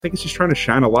think it's just trying to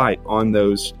shine a light on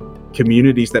those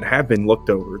communities that have been looked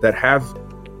over, that have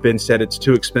been said it's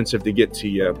too expensive to get to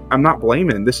you. I'm not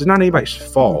blaming. This is not anybody's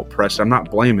fault, Preston. I'm not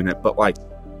blaming it. But like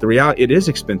the reality, it is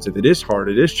expensive. It is hard.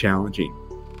 It is challenging.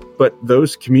 But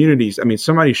those communities, I mean,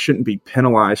 somebody shouldn't be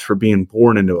penalized for being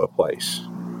born into a place.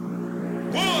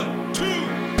 1, 2,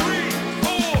 3,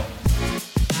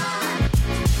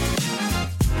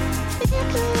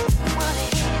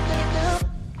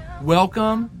 4.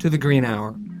 Welcome to the Green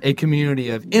Hour, a community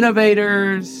of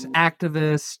innovators,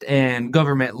 activists, and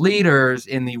government leaders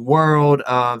in the world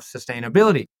of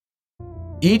sustainability.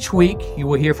 Each week, you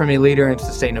will hear from a leader in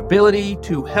sustainability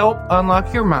to help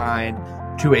unlock your mind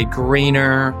to a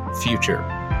greener future.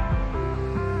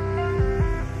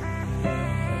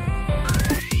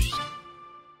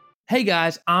 Hey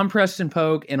guys, I'm Preston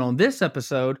Pogue, and on this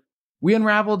episode, we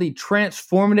unravel the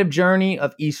transformative journey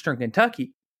of Eastern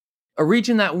Kentucky. A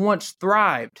region that once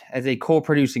thrived as a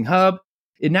coal-producing hub,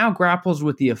 it now grapples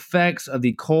with the effects of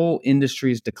the coal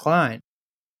industry's decline.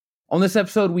 On this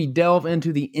episode, we delve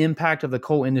into the impact of the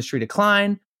coal industry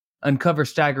decline, uncover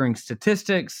staggering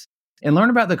statistics, and learn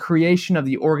about the creation of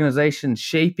the organization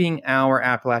shaping our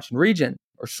Appalachian region,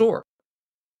 or SOAR.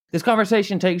 This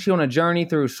conversation takes you on a journey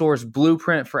through SOAR's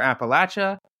blueprint for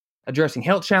Appalachia, addressing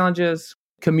health challenges,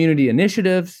 community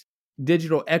initiatives,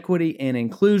 digital equity and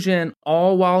inclusion,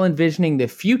 all while envisioning the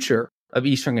future of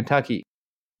Eastern Kentucky.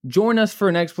 Join us for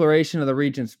an exploration of the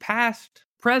region's past,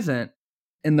 present,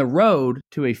 and the road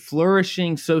to a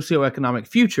flourishing socioeconomic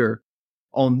future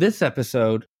on this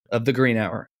episode of The Green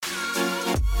Hour.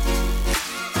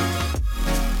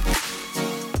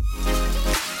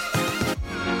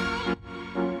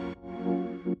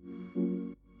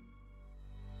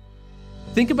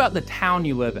 Think about the town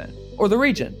you live in, or the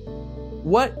region.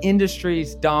 What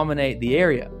industries dominate the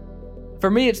area?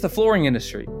 For me, it's the flooring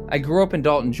industry. I grew up in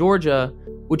Dalton, Georgia,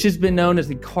 which has been known as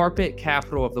the carpet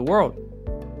capital of the world.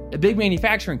 A big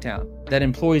manufacturing town that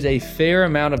employs a fair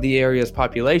amount of the area's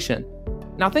population.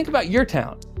 Now think about your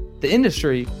town, the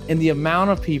industry, and the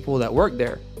amount of people that work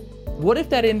there. What if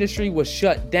that industry was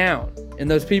shut down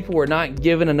and those people were not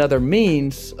given another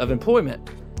means of employment?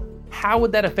 How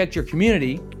would that affect your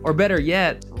community, or better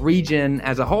yet, region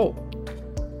as a whole?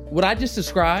 What I just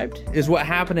described is what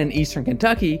happened in Eastern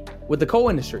Kentucky with the coal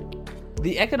industry.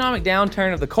 The economic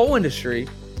downturn of the coal industry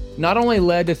not only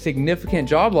led to significant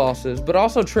job losses, but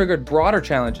also triggered broader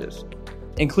challenges,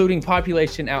 including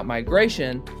population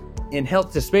outmigration and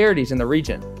health disparities in the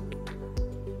region.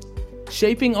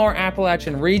 Shaping our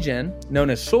Appalachian region, known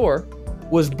as SOAR,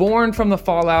 was born from the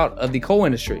fallout of the coal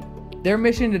industry. Their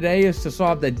mission today is to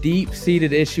solve the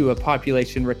deep-seated issue of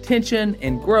population retention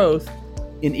and growth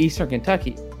in Eastern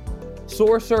Kentucky.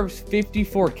 SOAR serves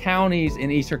 54 counties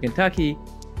in Eastern Kentucky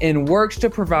and works to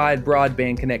provide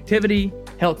broadband connectivity,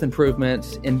 health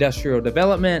improvements, industrial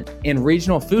development, and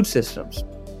regional food systems.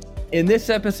 In this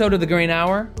episode of The Green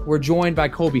Hour, we're joined by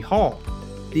Colby Hall,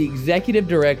 the executive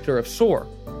director of SOAR.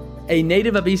 A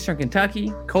native of Eastern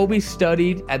Kentucky, Colby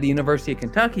studied at the University of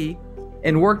Kentucky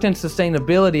and worked in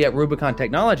sustainability at Rubicon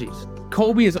Technologies.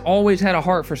 Colby has always had a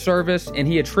heart for service, and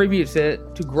he attributes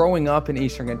it to growing up in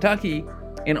Eastern Kentucky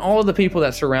and all of the people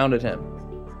that surrounded him.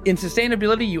 In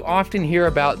sustainability, you often hear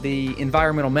about the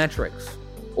environmental metrics,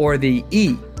 or the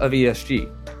E of ESG.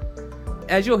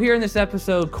 As you'll hear in this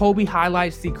episode, Colby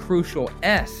highlights the crucial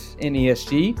S in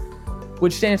ESG,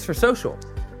 which stands for social.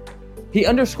 He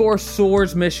underscores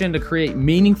SOAR's mission to create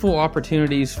meaningful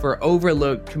opportunities for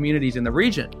overlooked communities in the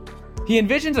region. He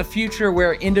envisions a future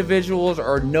where individuals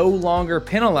are no longer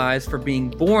penalized for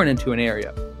being born into an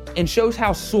area, and shows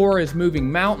how SOAR is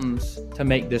moving mountains to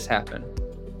make this happen.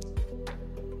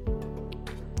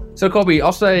 So Colby,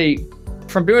 I'll say,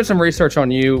 from doing some research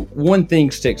on you, one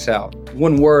thing sticks out.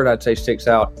 One word I'd say sticks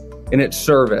out, and it's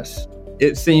service.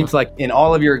 It seems like in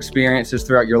all of your experiences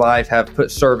throughout your life have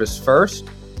put service first.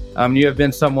 You have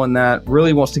been someone that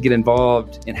really wants to get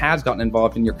involved and has gotten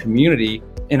involved in your community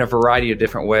in a variety of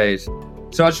different ways.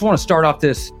 So I just want to start off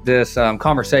this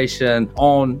conversation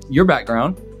on your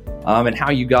background and how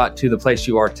you got to the place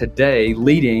you are today,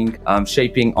 leading,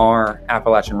 shaping our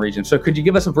Appalachian region. So could you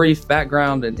give us a brief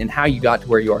background and how you got to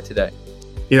where you are today?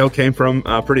 Came from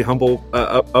a pretty humble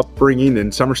upbringing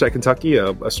in Somerset, Kentucky,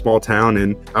 a small town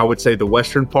in, I would say, the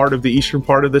western part of the eastern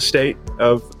part of the state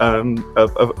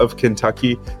of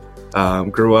Kentucky.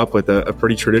 Grew up with a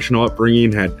pretty traditional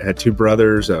upbringing, had two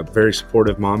brothers, a very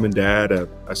supportive mom and dad,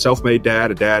 a self-made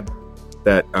dad, a dad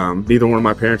that neither one of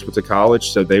my parents went to college,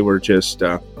 so they were just,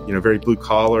 very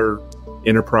blue-collar,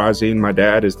 enterprising. My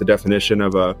dad is the definition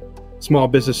of a small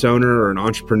business owner or an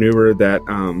entrepreneur that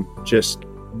just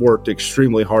worked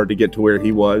extremely hard to get to where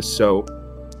he was. So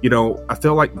I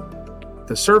feel like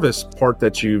the service part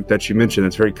that you mentioned,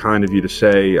 it's very kind of you to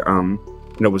say,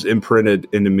 was imprinted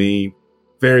into me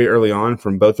very early on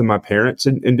from both of my parents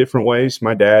in different ways.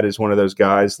 My dad is one of those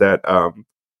guys that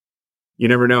you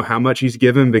never know how much he's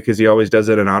given because he always does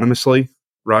it anonymously,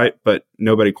 right? But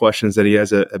nobody questions that he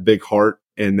has a big heart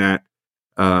and that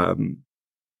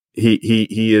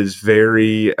he is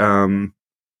very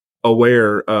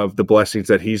aware of the blessings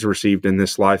that he's received in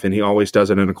this life, and he always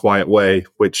does it in a quiet way,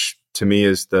 which to me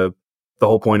is the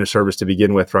whole point of service to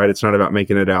begin with, right? It's not about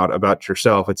making it out about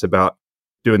yourself. It's about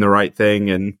doing the right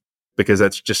thing, and because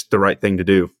that's just the right thing to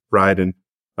do, right? And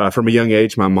from a young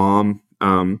age, my mom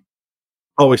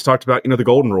always talked about, the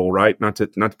golden rule, right? Not to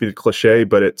be the cliche,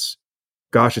 but it's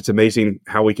amazing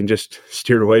how we can just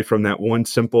steer away from that one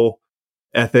simple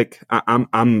ethic.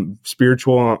 I'm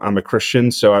spiritual. I'm a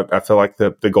Christian, so I feel like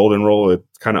the golden rule, it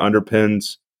kind of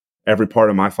underpins every part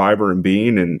of my fiber and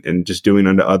being, and just doing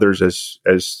unto others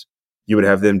as you would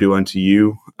have them do unto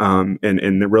you.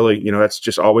 And really, that's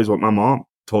just always what my mom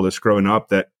told us growing up,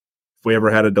 that if we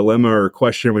ever had a dilemma or a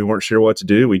question, we weren't sure what to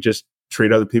do, we just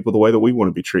treat other people the way that we want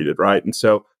to be treated, right? And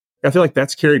so I feel like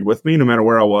that's carried with me no matter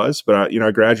where I was. But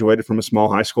I graduated from a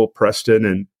small high school, Preston,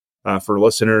 and for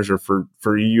listeners or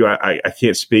for you, I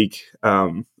can't speak.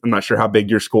 I'm not sure how big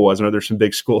your school was. I know there's some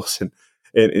big schools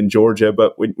in Georgia,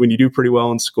 but when you do pretty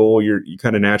well in school, you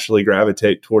kind of naturally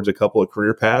gravitate towards a couple of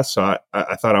career paths. So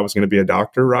I thought I was going to be a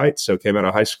doctor, right? So came out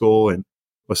of high school and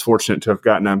was fortunate to have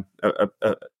gotten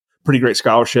a pretty great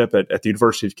scholarship at the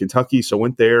University of Kentucky. So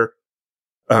went there.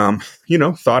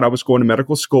 Thought I was going to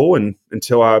medical school, and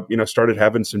until I, started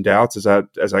having some doubts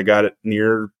as I got it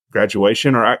near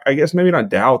graduation, or I guess maybe not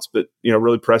doubts, but,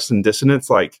 really pressed and dissonance.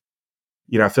 Like,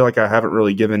 I feel like I haven't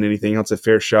really given anything else a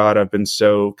fair shot. I've been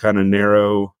so kind of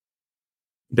narrow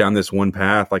down this one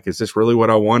path. Like, is this really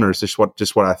what I want, or is this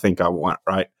just what I think I want?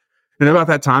 Right. And about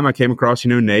that time I came across,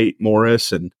 Nate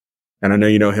Morris, and I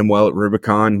know, him well at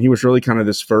Rubicon. He was really kind of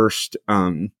this first,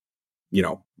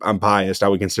 I'm biased. I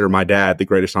would consider my dad the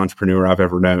greatest entrepreneur I've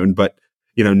ever known. But,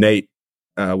 Nate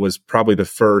was probably the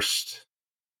first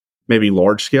maybe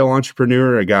large scale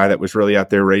entrepreneur, a guy that was really out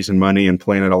there raising money and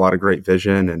planted a lot of great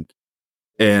vision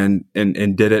and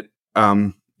did it,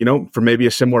 for maybe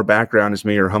a similar background as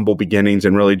me or humble beginnings,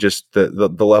 and really just the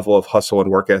level of hustle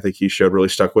and work ethic he showed really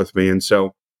stuck with me. And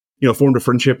so, formed a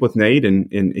friendship with Nate,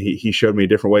 and he showed me a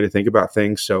different way to think about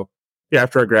things. So yeah,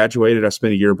 after I graduated, I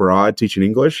spent a year abroad teaching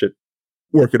English,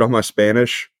 working on my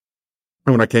Spanish.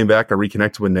 And when I came back, I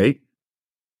reconnected with Nate.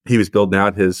 He was building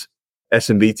out his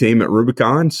SMB team at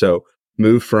Rubicon. So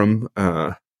moved from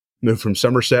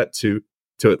Somerset to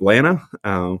Atlanta,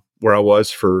 where I was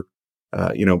for,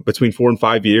 between 4 and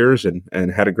 5 years,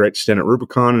 and had a great stint at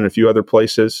Rubicon and a few other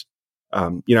places.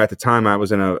 At the time I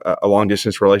was in a long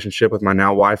distance relationship with my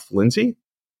now wife, Lindsay,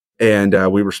 and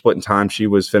we were splitting time. She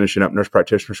was finishing up nurse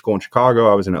practitioner school in Chicago.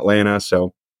 I was in Atlanta.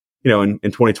 So, in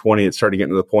 2020, it started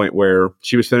getting to the point where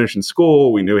she was finishing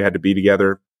school. We knew we had to be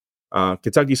together.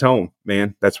 Kentucky's home,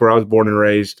 man. That's where I was born and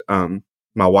raised.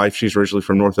 My wife, she's originally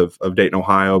from north of Dayton,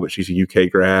 Ohio, but she's a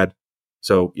UK grad.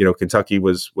 So, Kentucky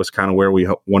was kind of where we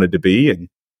wanted to be. And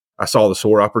I saw the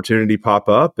SOAR opportunity pop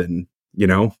up, and,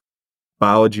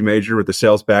 biology major with a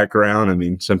sales background. I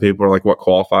mean, some people are like, what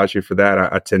qualifies you for that?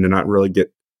 I tend to not really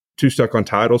get too stuck on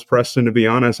titles, Preston, to be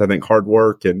honest. I think hard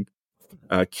work and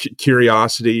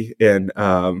curiosity and,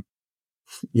 I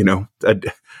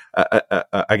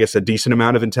guess a decent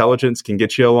amount of intelligence can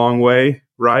get you a long way,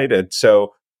 right? And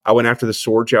so I went after the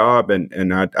SOAR job,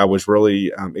 and I was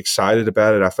really excited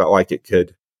about it. I felt like it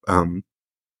could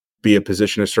be a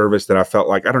position of service that I felt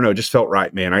like, I don't know, just felt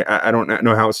right, man. I don't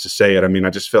know how else to say it. I mean, I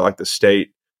just felt like the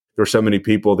state, there were so many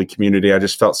people, the community, I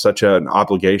just felt such an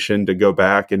obligation to go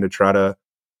back and to try to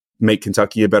make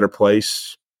Kentucky a better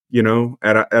place,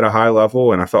 at a high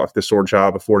level. And I felt like the SOAR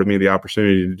job afforded me the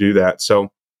opportunity to do that.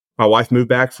 So my wife moved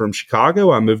back from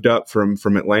Chicago. I moved up from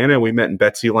Atlanta. We met in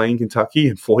Betsy Lane, Kentucky,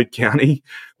 in Floyd County.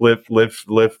 Lived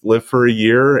for a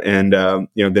year, and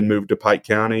then moved to Pike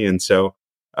County. And so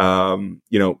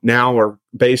now we're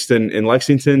based in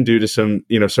Lexington due to some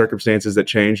circumstances that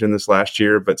changed in this last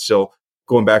year, but still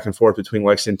going back and forth between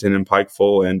Lexington and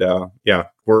Pikeville. And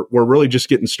we're really just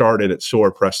getting started at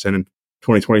SOAR, Preston. And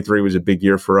 2023 was a big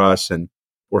year for us, and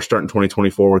we're starting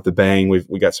 2024 with the bang.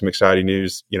 We got some exciting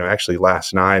news, actually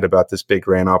last night about this big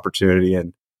grant opportunity.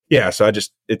 And so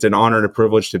it's an honor and a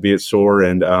privilege to be at SOAR,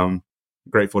 and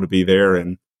grateful to be there.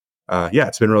 And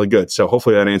it's been really good. So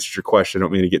hopefully that answers your question. I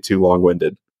don't mean to get too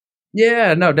long-winded.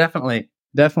 Yeah, no, definitely.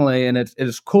 And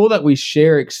it's cool that we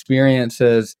share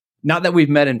experiences, not that we've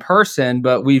met in person,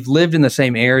 but we've lived in the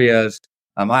same areas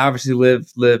I obviously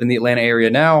live in the Atlanta area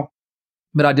now,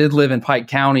 but I did live in Pike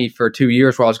County for 2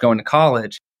 years while I was going to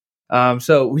college.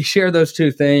 So we share those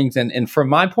two things. And from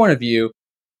my point of view,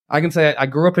 I can say I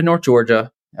grew up in North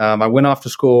Georgia. I went off to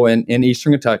school in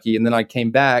Eastern Kentucky, and then I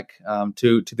came back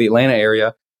to the Atlanta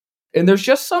area. And there's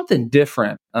just something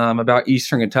different about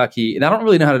Eastern Kentucky, and I don't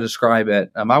really know how to describe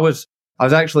it. I was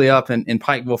actually up in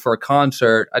Pikeville for a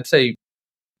concert, I'd say,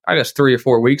 I guess 3 or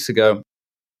 4 weeks ago,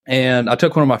 and I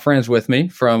took one of my friends with me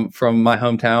from my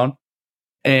hometown.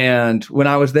 And when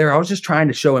I was there, I was just trying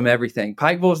to show him everything.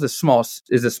 Pikeville is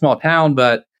a small town,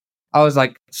 but I was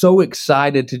like so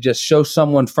excited to just show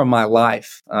someone from my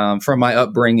life, from my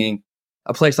upbringing,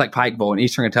 a place like Pikeville in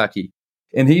Eastern Kentucky.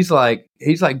 And he's like,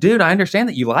 dude, I understand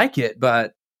that you like it,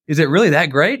 but is it really that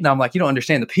great? And I'm like, you don't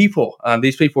understand the people.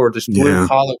 These people are just blue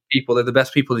collar people. They're the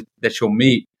best people that you'll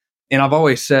meet. And I've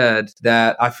always said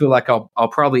that I feel like I'll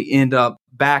probably end up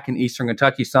back in Eastern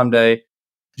Kentucky someday,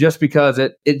 just because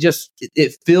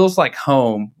it feels like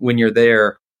home when you're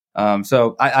there.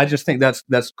 So I just think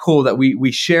that's cool that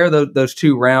we share those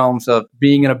two realms of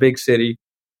being in a big city,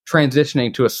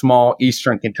 transitioning to a small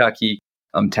Eastern Kentucky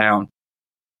town.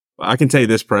 I can tell you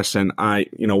this, Preston.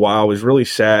 While I was really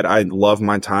sad, I love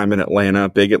my time in Atlanta.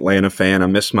 Big Atlanta fan. I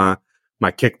miss my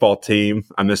kickball team.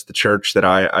 I miss the church that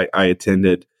I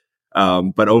attended.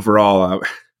 But overall, I'm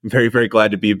very, very glad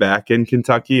to be back in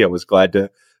Kentucky. I was glad to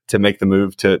make the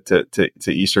move to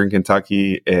Eastern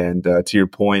Kentucky. And to your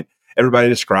point, everybody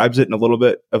describes it in a little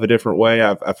bit of a different way.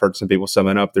 I've heard some people sum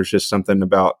it up. There's just something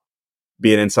about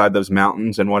being inside those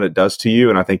mountains and what it does to you.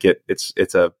 And I think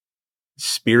it's a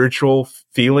spiritual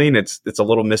feeling. It's a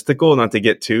little mystical, not to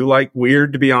get too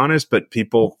weird, to be honest, but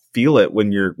people feel it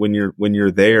when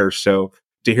you're there. So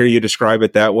to hear you describe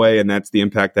it that way, and that's the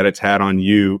impact that it's had on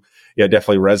you, yeah,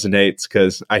 definitely resonates,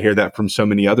 because I hear that from so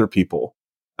many other people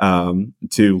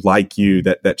to like you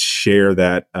that share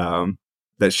that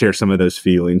share some of those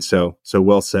feelings. So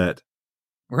well said.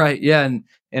 Right. Yeah.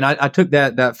 And I took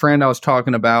that friend I was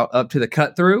talking about up to the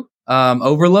cut through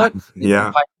overlook.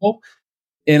 Yeah.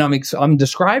 And I'm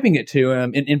describing it to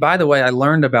him. And by the way, I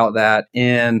learned about that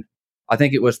in, I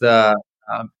think it was the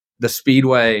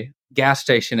Speedway gas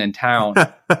station in town,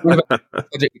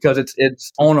 because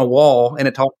it's on a wall and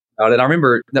it talks about it. I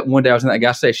remember that one day I was in that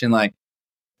gas station, like,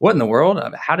 what in the world?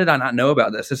 How did I not know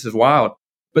about this? This is wild.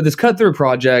 But this cut through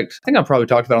project, I think I've probably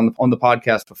talked about it on the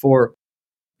podcast before.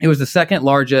 It was the second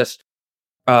largest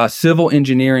civil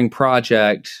engineering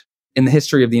project in the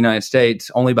history of the United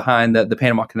States, only behind the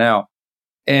Panama Canal.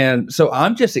 And so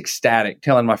I'm just ecstatic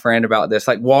telling my friend about this,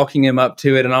 like walking him up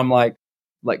to it. And I'm like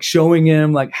showing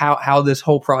him like how this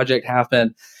whole project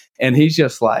happened. And he's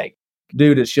just like,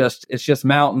 dude, it's just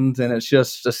mountains and it's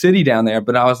just a city down there.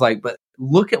 But I was like, but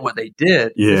look at what they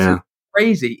did. Yeah. This is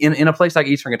crazy. In a place like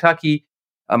Eastern Kentucky,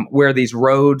 where these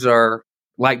roads are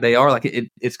like they are, like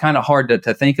it's kind of hard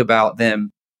to think about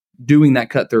them doing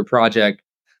that cut through project.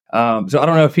 So I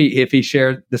don't know if he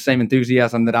shared the same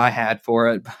enthusiasm that I had for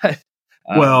it, but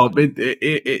well,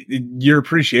 your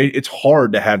appreciation, it's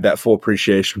hard to have that full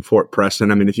appreciation for it, Preston.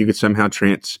 I mean, if you could somehow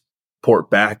transport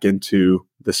back into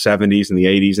the 70s and the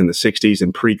 80s and the 60s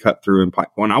and pre-cut through in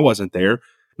Pike. When I wasn't there,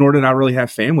 nor did I really have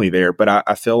family there. But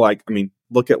I feel like, I mean,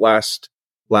 look at last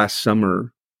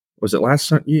summer. Was it last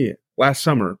summer? Yeah, last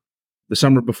summer. The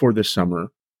summer before this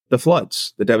summer. The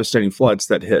floods, the devastating floods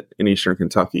that hit in Eastern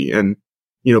Kentucky. And,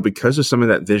 because of some of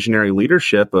that visionary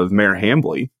leadership of Mayor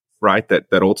Hambly, right, that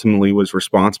ultimately was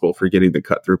responsible for getting the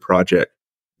cut through project,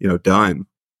 done.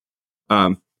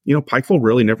 Pikeville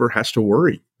really never has to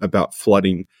worry about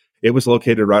flooding. It was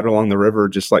located right along the river,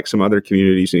 just like some other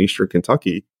communities in Eastern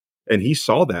Kentucky. And he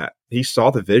saw that. He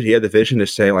saw the vision. He had the vision to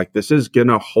say, like, this is going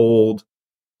to hold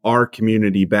our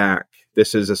community back.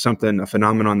 This is a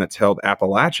phenomenon that's held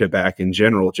Appalachia back in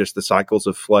general, just the cycles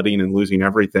of flooding and losing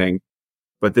everything.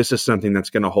 But this is something that's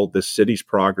going to hold this city's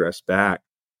progress back.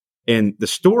 And the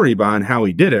story behind how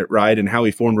he did it, right, and how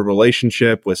he formed a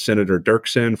relationship with Senator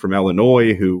Dirksen from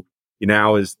Illinois, who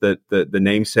now is the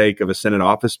namesake of a Senate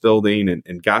office building,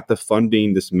 and got the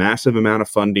funding, this massive amount of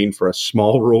funding for a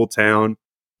small rural town,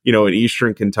 in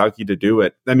Eastern Kentucky to do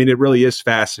it. I mean, it really is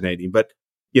fascinating. But,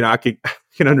 I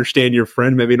can understand your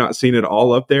friend maybe not seeing it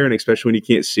all up there, and especially when you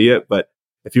can't see it. But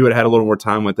if you would have had a little more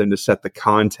time with him to set the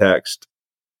context,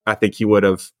 I think he would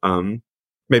have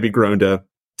maybe grown to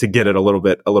get it a little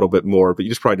bit more, but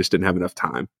you probably just didn't have enough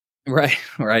time. Right.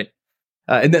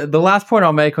 And the last point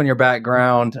I'll make on your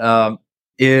background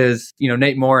is,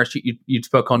 Nate Morris. You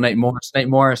spoke on Nate Morris. Nate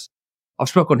Morris, I've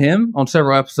spoken on him on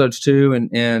several episodes too,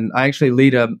 and I actually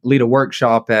lead a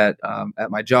workshop at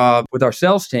my job with our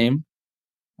sales team,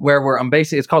 where I'm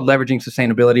basically, it's called leveraging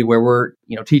sustainability, where we're,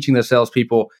 teaching the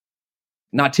salespeople,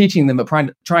 not teaching them, but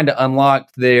trying to unlock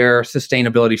their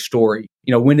sustainability story.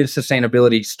 When did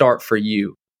sustainability start for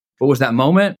you? What was that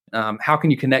moment? How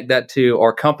can you connect that to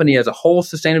our company as a whole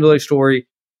sustainability story?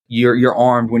 You're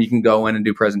armed when you can go in and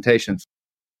do presentations.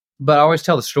 But I always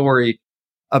tell the story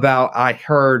about, I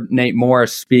heard Nate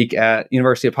Morris speak at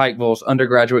University of Pikeville's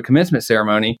undergraduate commencement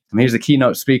ceremony. He was the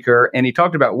keynote speaker, and he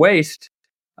talked about waste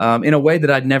in a way that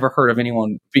I'd never heard of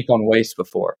anyone speak on waste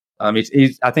before.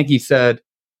 I think he said,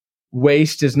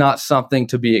 waste is not something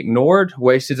to be ignored.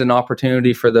 Waste is an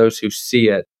opportunity for those who see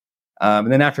it.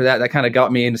 And then after that kind of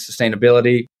got me into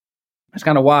sustainability. It's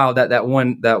kind of wild that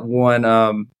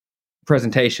one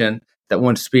presentation, that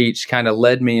one speech kind of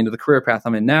led me into the career path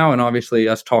I'm in now. And obviously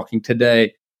us talking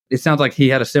today, it sounds like he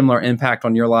had a similar impact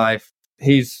on your life.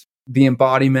 He's the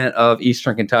embodiment of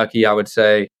Eastern Kentucky, I would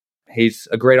say. He's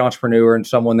a great entrepreneur and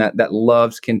someone that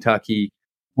loves Kentucky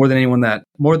more than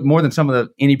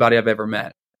anybody I've ever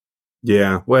met.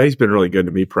 Yeah, well, he's been really good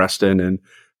to me, Preston, and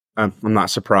I'm not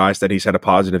surprised that he's had a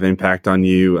positive impact on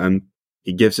you. And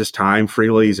he gives his time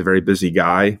freely. He's a very busy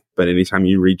guy, but anytime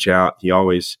you reach out, he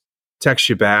always texts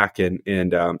you back, and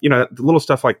the little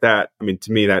stuff like that. I mean,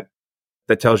 to me, that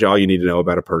tells you all you need to know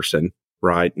about a person,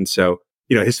 right? And so,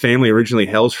 his family originally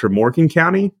hails from Morgan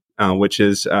County, which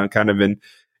is kind of in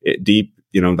deep,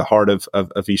 the heart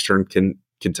of Eastern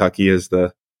Kentucky, is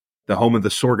the home of the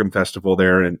sorghum festival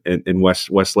there in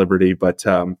West Liberty. But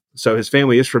so his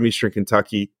family is from Eastern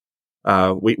Kentucky.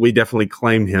 We definitely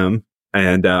claim him,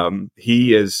 and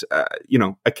he is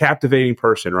a captivating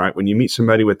person, right? When you meet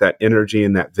somebody with that energy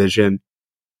and that vision,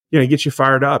 he gets you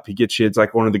fired up. It's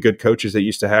like one of the good coaches that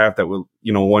used to have that will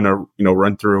want to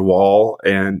run through a wall,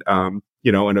 and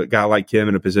and a guy like him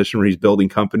in a position where he's building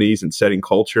companies and setting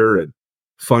culture and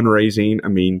fundraising. I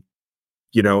mean,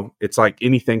 it's like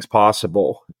anything's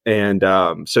possible. And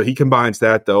so he combines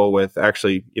that, though, with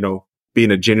actually,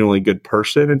 being a genuinely good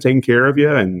person and taking care of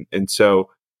you. So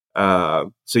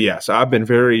I've been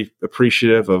very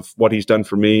appreciative of what he's done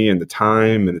for me and the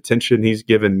time and attention he's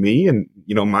given me and,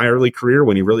 my early career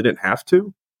when he really didn't have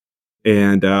to.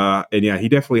 And yeah, he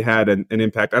definitely had an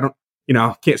impact. I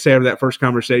can't say over that first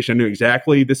conversation, I knew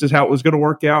exactly this is how it was going to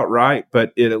work out. Right.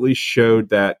 But it at least showed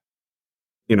that,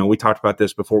 we talked about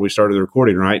this before we started the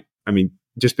recording, right? I mean,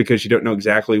 just because you don't know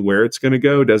exactly where it's going to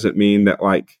go doesn't mean that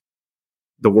like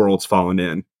the world's fallen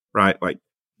in, right? Like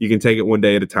you can take it one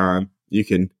day at a time. You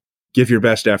can give your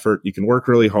best effort. You can work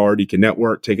really hard. You can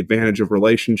network, take advantage of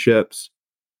relationships.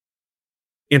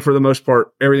 And for the most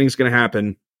part, everything's going to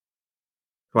happen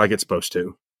like it's supposed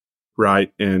to,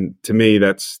 right? And to me,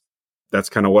 that's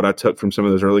kind of what I took from some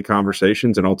of those early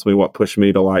conversations, and ultimately what pushed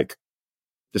me to like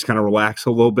just kind of relax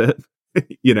a little bit.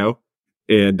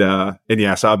 And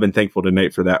yeah, so I've been thankful to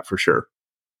Nate for that, for sure.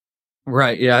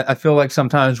 Right. Yeah. I feel like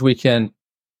sometimes we can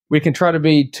try to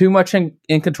be too much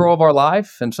in control of our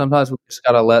life, and sometimes we just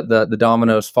got to let the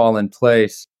dominoes fall in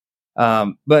place.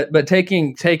 But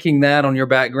taking that on your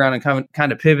background and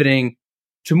kind of pivoting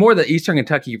to more the Eastern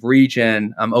Kentucky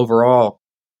region overall,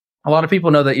 a lot of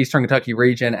people know the Eastern Kentucky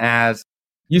region as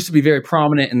used to be very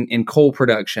prominent in coal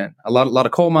production. A lot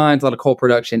of coal mines, a lot of coal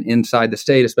production inside the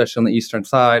state, especially on the eastern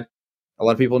side. A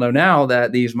lot of people know now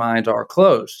that these mines are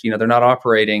closed. They're not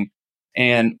operating.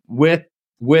 And with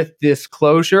this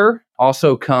closure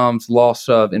also comes loss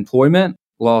of employment,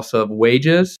 loss of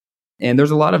wages. And there's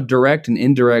a lot of direct and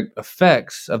indirect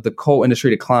effects of the coal industry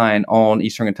decline on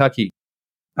Eastern Kentucky.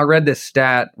 I read this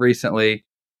stat recently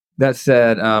that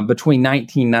said between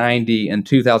 1990 and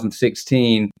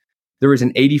 2016, there was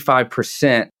an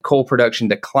 85% coal production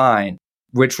decline,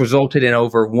 which resulted in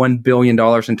over $1 billion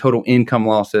in total income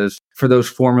losses for those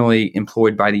formerly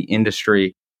employed by the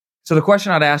industry. So the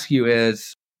question I'd ask you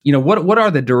is, what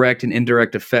are the direct and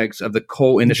indirect effects of the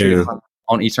coal industry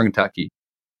on Eastern Kentucky?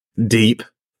 Deep.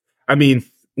 I mean,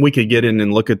 we could get in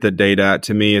and look at the data.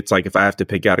 To me, it's like if I have to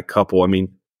pick out a couple, I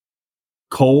mean,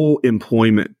 coal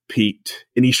employment peaked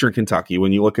in Eastern Kentucky.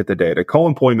 When you look at the data, coal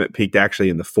employment peaked actually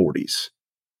in the 40s.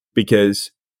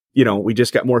 Because, we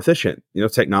just got more efficient.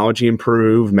 Technology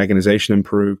improved, mechanization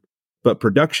improved, but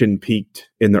production peaked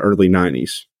in the early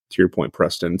 90s, to your point,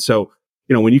 Preston. So,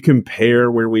 when you compare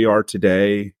where we are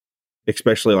today,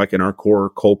 especially like in our core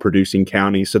coal producing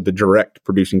counties, so the direct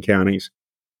producing counties,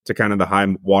 to kind of the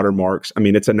high water marks, I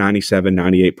mean, it's a 97,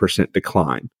 98%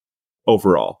 decline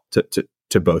overall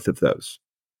to both of those,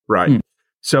 right?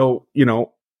 So,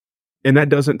 and that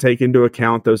doesn't take into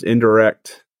account those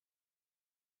indirect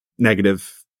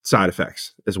negative side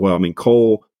effects as well. I mean,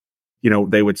 coal,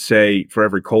 they would say for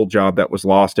every coal job that was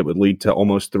lost, it would lead to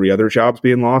almost 3 other jobs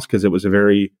being lost because it was a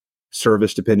very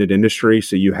service dependent industry.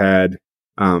 So you had,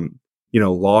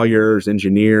 lawyers,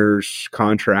 engineers,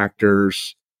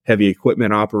 contractors, heavy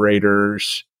equipment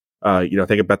operators,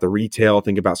 think about the retail,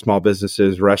 think about small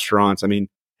businesses, restaurants. I mean,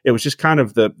 it was just kind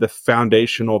of the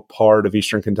foundational part of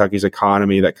Eastern Kentucky's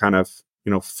economy that kind of,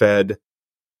 fed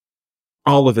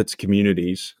all of its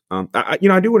communities. I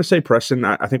do want to say, Preston,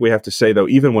 I think we have to say, though,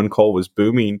 even when coal was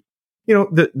booming,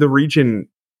 the region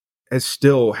has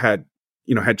still had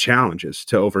challenges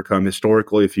to overcome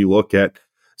historically. If you look at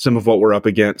some of what we're up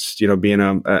against, being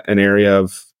an area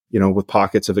of, with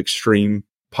pockets of extreme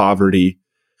poverty,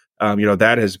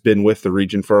 that has been with the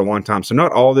region for a long time. So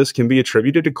not all of this can be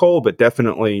attributed to coal, but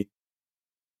definitely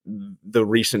the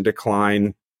recent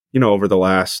decline, over the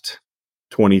last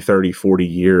 20, 30, 40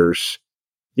 years,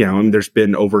 there's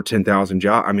been over 10,000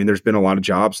 jobs. I mean, there's been a lot of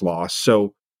jobs lost.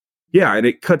 So yeah, and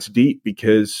it cuts deep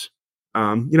because,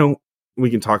 we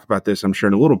can talk about this, I'm sure,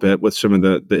 in a little bit with some of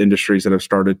the industries that have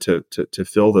started to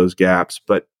fill those gaps.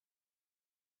 But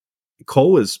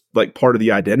coal is like part of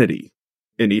the identity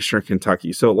in Eastern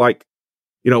Kentucky. So it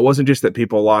wasn't just that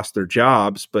people lost their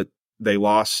jobs, but they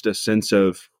lost a sense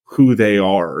of who they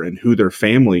are and who their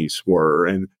families were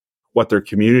and what their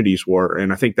communities were.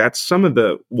 And I think that's some of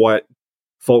what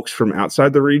folks from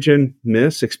outside the region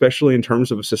miss, especially in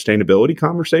terms of a sustainability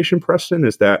conversation, Preston,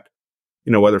 is that,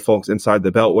 whether folks inside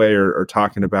the Beltway are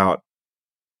talking about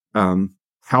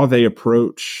how they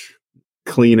approach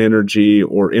clean energy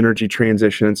or energy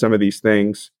transition and some of these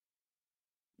things,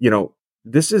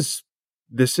 this is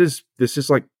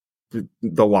like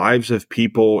the lives of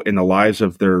people and the lives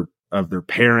of their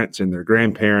parents and their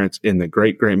grandparents and the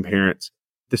great grandparents.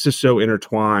 This is so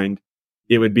intertwined.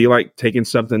 It would be like taking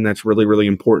something that's really, really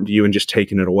important to you and just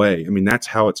taking it away. I mean, that's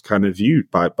how it's kind of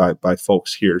viewed by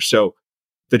folks here. So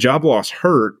the job loss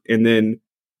hurt, and then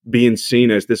being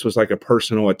seen as this was like a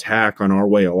personal attack on our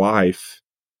way of life,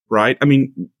 right? I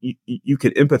mean, you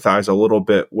could empathize a little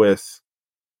bit with,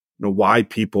 why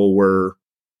people were,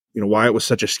 why it was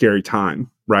such a scary time,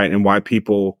 right? And why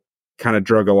people kind of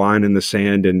drug a line in the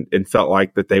sand and felt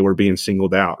like that they were being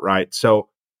singled out, right? So,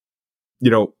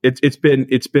 it's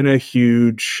been a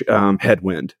huge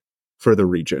headwind for the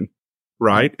region,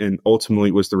 right? And ultimately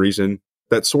it was the reason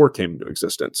that SOAR came into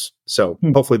existence. So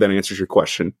hopefully that answers your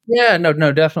question. Yeah,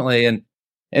 no, definitely.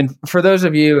 And for those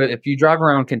of you, if you drive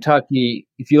around Kentucky,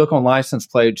 if you look on license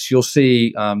plates, you'll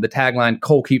see the tagline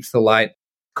 "Coal keeps the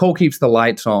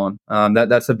lights on."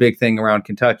 That's a big thing around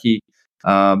Kentucky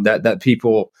that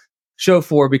people show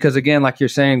for, because again, like you're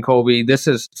saying, Colby, this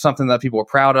is something that people are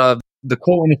proud of. The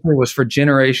coal industry was for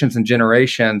generations and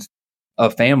generations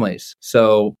of families.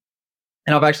 So,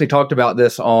 and I've actually talked about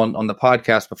this on the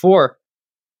podcast before.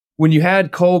 When you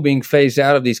had coal being phased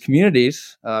out of these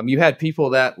communities, you had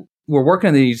people that were working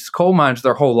in these coal mines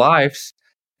their whole lives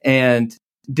and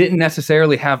didn't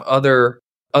necessarily have other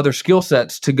skill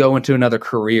sets to go into another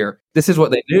career. This is what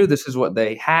they knew. This is what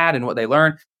they had and what they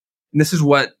learned. And this is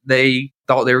what they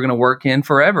thought they were going to work in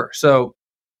forever. So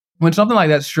when something like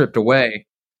that's stripped away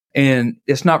and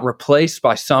it's not replaced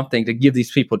by something to give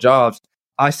these people jobs,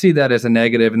 I see that as a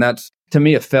negative. And that's, to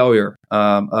me, a failure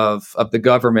of the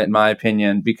government, in my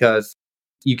opinion, because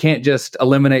you can't just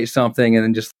eliminate something and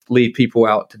then just leave people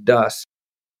out to dust.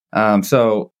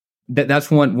 So that's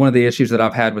one of the issues that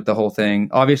I've had with the whole thing.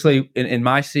 Obviously, in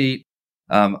my seat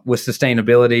with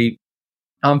sustainability,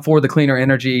 I'm for the cleaner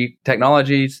energy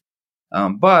technologies.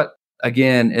 But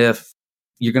again, if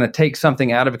you're going to take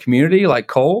something out of a community like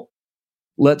coal,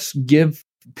 let's give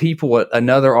people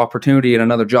another opportunity and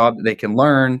another job that they can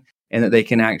learn and that they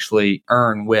can actually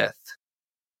earn with.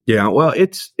 Yeah, well,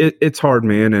 it's hard,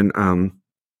 man. And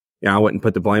I wouldn't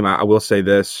put the blame. I will say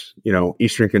this,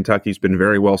 Eastern Kentucky's been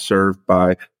very well served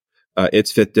by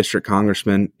its 5th District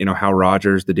Congressman, Hal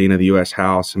Rogers, the Dean of the U.S.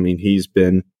 House. I mean, he's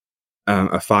been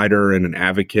a fighter and an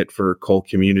advocate for coal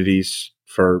communities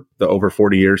for the over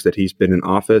 40 years that he's been in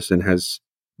office, and has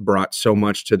brought so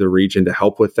much to the region to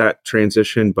help with that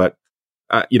transition. But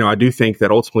I do think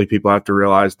that ultimately people have to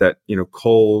realize that,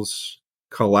 coal's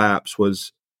collapse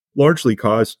was largely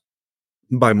caused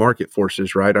by market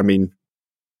forces, right? I mean,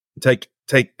 take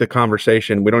the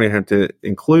conversation. We don't even have to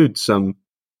include some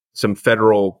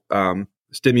federal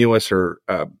stimulus or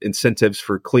incentives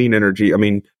for clean energy. I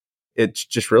mean, it's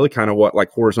just really kind of what,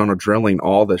 like horizontal drilling,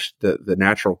 all the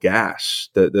natural gas,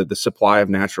 the supply of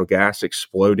natural gas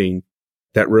exploding,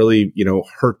 that really,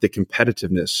 hurt the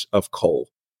competitiveness of coal.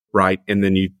 Right. And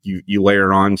then you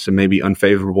layer on some maybe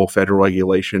unfavorable federal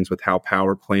regulations with how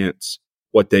power plants,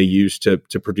 what they use to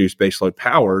produce baseload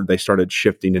power, they started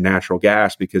shifting to natural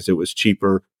gas because it was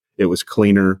cheaper, it was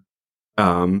cleaner.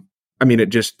 I mean,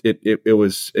 it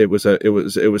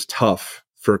was tough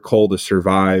for coal to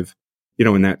survive,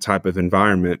 in that type of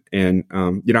environment. And,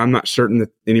 I'm not certain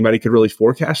that anybody could really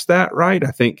forecast that, right?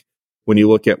 I think when you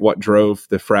look at what drove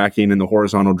the fracking and the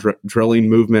horizontal drilling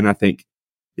movement, I think,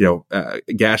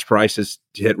 gas prices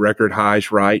hit record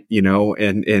highs, right?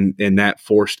 And that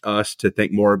forced us to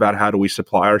think more about how do we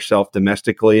supply ourselves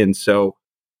domestically. And so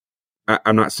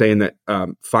I'm not saying that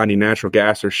finding natural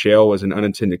gas or shale was an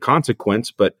unintended consequence,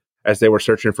 but as they were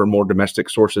searching for more domestic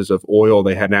sources of oil,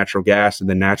 they had natural gas, and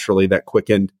then naturally that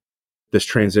quickened this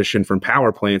transition from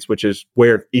power plants, which is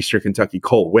where Eastern Kentucky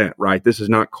coal went, right? This is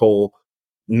not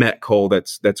met coal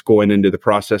that's going into the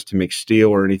process to make steel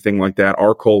or anything like that.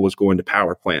 Our coal was going to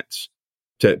power plants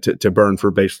to burn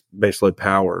for baseload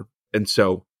power. And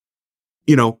so,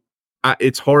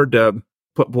 it's hard to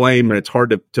put blame, and it's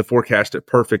hard to forecast it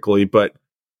perfectly, but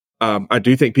I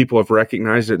do think people have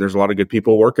recognized it. There's a lot of good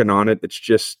people working on it. It's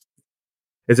just,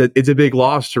 it's a big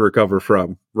loss to recover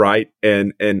from, right?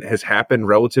 And has happened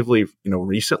relatively,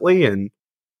 recently.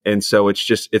 And so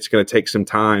it's going to take some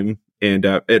time, and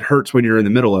it hurts when you're in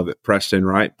the middle of it, Preston,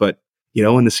 right? But,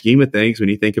 in the scheme of things, when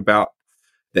you think about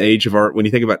when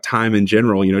you think about time in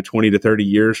general, 20 to 30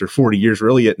 years or 40 years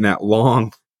really isn't that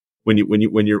long when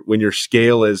your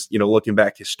scale is, looking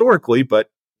back historically, but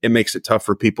it makes it tough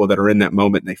for people that are in that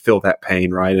moment, and they feel that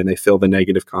pain, right? And they feel the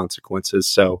negative consequences.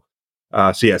 So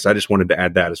yes, I just wanted to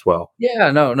add that as well.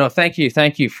 Yeah, no. Thank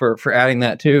you for adding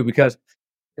that too, because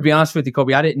to be honest with you,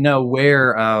 Colby, I didn't know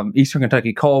where Eastern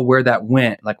Kentucky coal, where that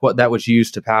went, like what that was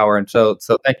used to power. And so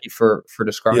thank you for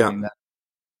describing that.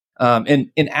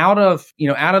 And out of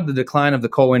the decline of the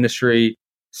coal industry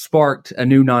sparked a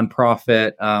new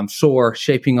nonprofit, SOAR,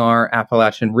 Shaping Our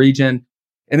Appalachian Region.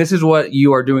 And this is what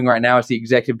you are doing right now as the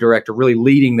executive director, really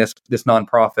leading this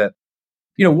nonprofit.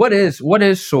 What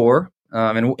is SOAR,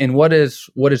 and what is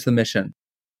the mission?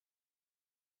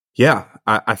 Yeah,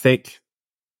 I think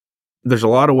there's a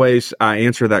lot of ways I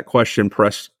answer that question,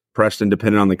 Preston,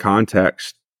 depending on the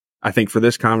context. I think for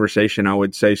this conversation, I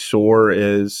would say SOAR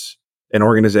is an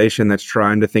organization that's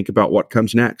trying to think about what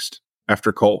comes next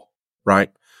after coal, right?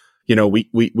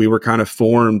 We were kind of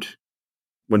formed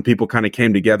when people kind of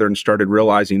came together and started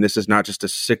realizing this is not just a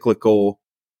cyclical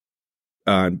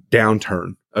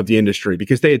downturn of the industry,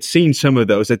 because they had seen some of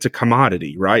those. It's a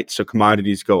commodity, right? So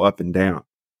commodities go up and down.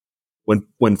 When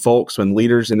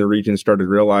leaders in the region started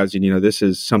realizing, this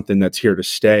is something that's here to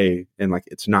stay, and like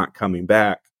it's not coming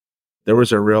back, there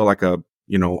was a real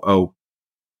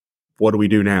what do we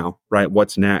do now, right?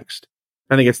 What's next?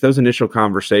 I think it's those initial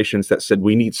conversations that said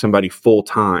we need somebody full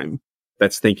time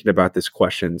that's thinking about this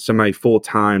question, somebody full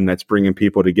time that's bringing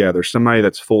people together, somebody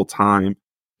that's full time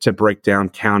to break down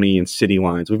county and city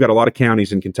lines. We've got a lot of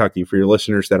counties in Kentucky. For your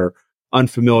listeners that are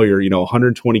unfamiliar,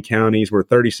 120 counties. We're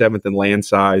 37th in land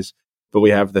size, but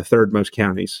we have the third most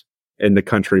counties in the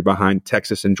country behind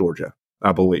Texas and Georgia,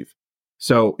 I believe.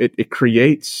 So it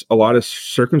creates a lot of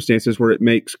circumstances where it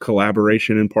makes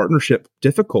collaboration and partnership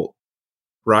difficult,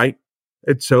 right?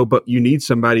 And so, but you need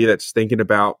somebody that's thinking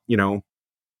about,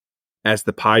 as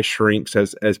the pie shrinks,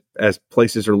 as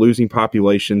places are losing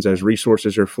populations, as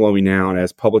resources are flowing out,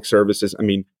 as public services. I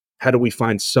mean, how do we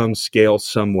find some scale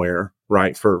somewhere,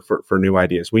 right, for new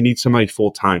ideas? We need somebody full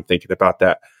time thinking about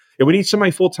that. And we need somebody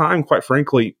full time, quite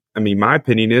frankly. I mean, my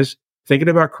opinion is thinking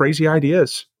about crazy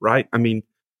ideas, right? I mean,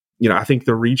 I think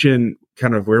the region,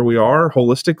 kind of where we are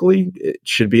holistically, it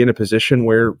should be in a position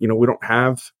where, we don't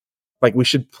have, like, we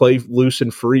should play loose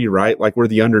and free, right? Like we're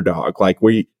the underdog. Like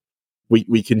we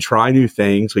can try new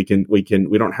things. We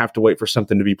don't have to wait for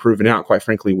something to be proven out. Quite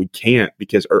frankly, we can't,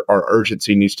 because our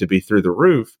urgency needs to be through the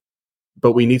roof.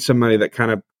 But we need somebody that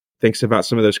kind of thinks about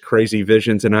some of those crazy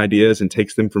visions and ideas and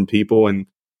takes them from people and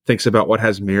thinks about what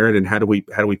has merit and how do we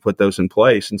put those in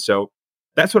place. And so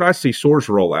that's what I see SOAR's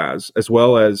role as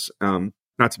well as,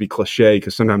 not to be cliche,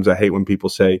 because sometimes I hate when people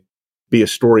say be a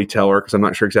storyteller, because I'm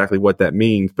not sure exactly what that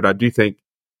means. But I do think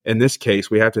in this case,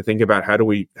 we have to think about how do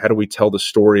we tell the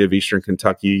story of Eastern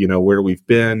Kentucky, where we've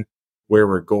been, where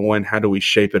we're going, how do we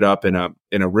shape it up in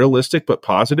a realistic but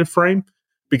positive frame?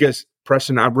 Because,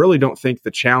 Preston, I really don't think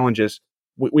the challenges,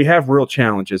 we have real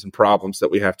challenges and problems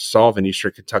that we have to solve in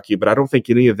Eastern Kentucky, but I don't think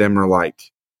any of them are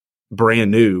like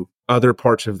brand new. Other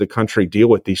parts of the country deal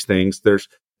with these things. There's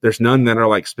none that are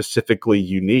like specifically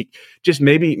unique. Just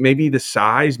maybe the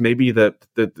size, maybe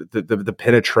the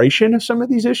penetration of some of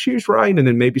these issues, right? And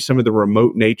then maybe some of the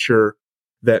remote nature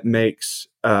that makes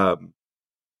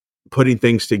putting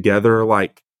things together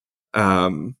like a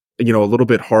little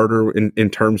bit harder in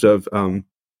terms of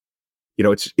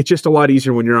it's just a lot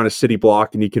easier when you're on a city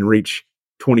block and you can reach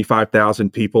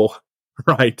 25,000 people,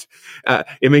 right?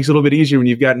 It makes it a little bit easier when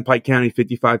you've got in Pike County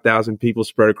 55,000 people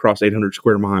spread across 800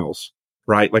 square miles,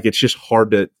 right? Like it's just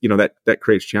hard to, that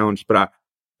creates challenge. But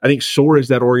I think SOAR is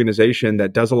that organization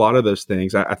that does a lot of those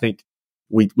things. I think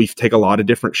we take a lot of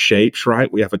different shapes,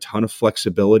 right? We have a ton of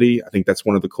flexibility. I think that's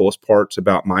one of the coolest parts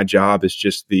about my job is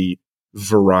just the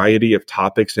variety of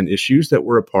topics and issues that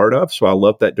we're a part of. So I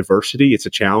love that diversity. It's a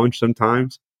challenge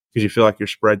sometimes because you feel like you're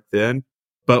spread thin,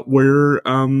 but we're,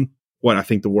 what I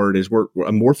think the word is, we're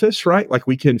amorphous, right? Like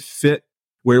we can fit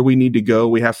where we need to go.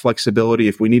 We have flexibility.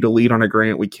 If we need to lead on a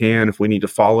grant, we can. If we need to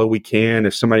follow, we can.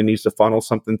 If somebody needs to funnel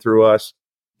something through us,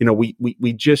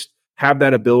 we just have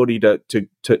that ability to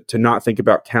not think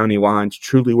about county lines,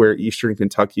 truly wear Eastern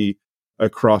Kentucky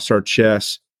across our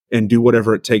chests and do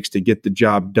whatever it takes to get the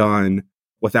job done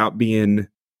without being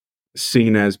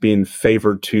seen as being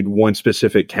favored to one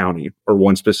specific county or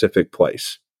one specific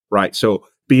place, right? So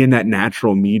being that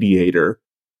natural mediator.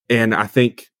 And I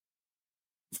think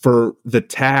for the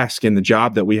task and the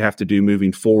job that we have to do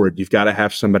moving forward, you've got to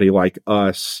have somebody like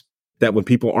us that when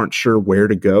people aren't sure where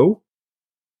to go,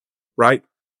 right,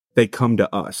 they come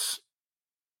to us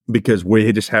because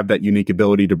we just have that unique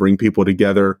ability to bring people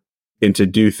together and to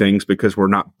do things because we're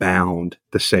not bound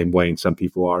the same way and some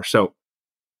people are. So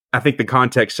I think the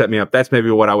context set me up. That's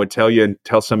maybe what I would tell you and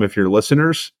tell some of your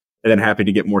listeners, and then happy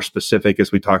to get more specific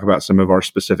as we talk about some of our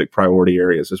specific priority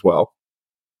areas as well.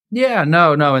 Yeah,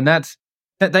 no. And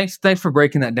thanks for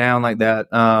breaking that down like that.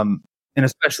 And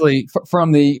especially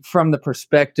from the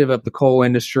perspective of the coal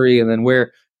industry and then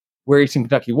where Eastern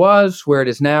Kentucky was, where it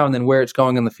is now, and then where it's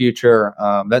going in the future.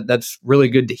 That's really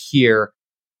good to hear.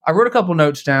 I wrote a couple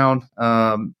notes down.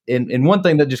 And one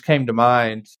thing that just came to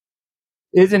mind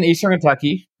is in Eastern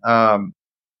Kentucky.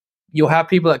 You'll have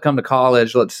people that come to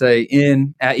college, let's say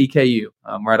at EKU,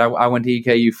 right? I went to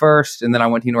EKU first, and then I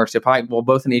went to University of Pikeville,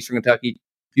 both in Eastern Kentucky.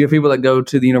 You have people that go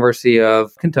to the University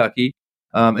of Kentucky,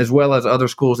 as well as other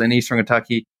schools in Eastern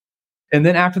Kentucky. And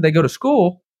then after they go to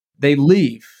school, they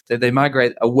leave. They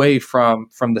migrate away from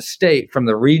the state, from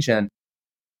the region.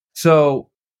 So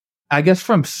I guess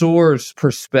from SOAR's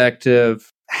perspective,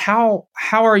 how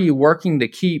are you working to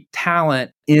keep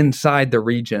talent inside the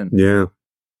region? Yeah.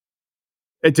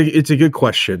 It's a good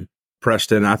question,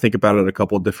 Preston. I think about it a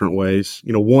couple of different ways.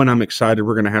 One, I'm excited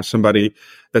we're going to have somebody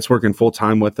that's working full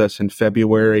time with us in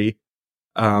February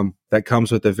that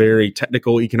comes with a very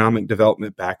technical economic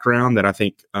development background that I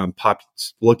think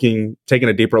taking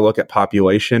a deeper look at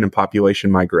population and population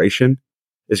migration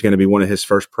is going to be one of his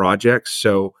first projects.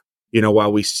 So,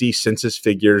 while we see census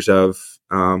figures of,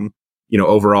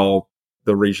 overall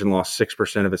the region lost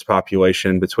 6% of its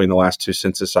population between the last two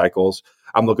census cycles,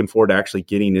 I'm looking forward to actually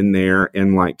getting in there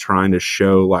and like trying to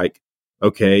show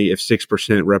okay, if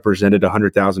 6% represented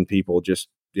 100,000 people, just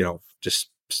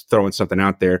throwing something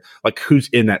out there, like who's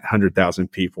in that 100,000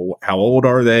 people? How old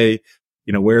are they?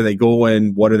 Where are they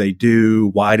going? What do they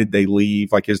do? Why did they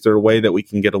leave? Like, is there a way that we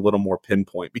can get a little more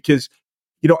pinpoint? Because,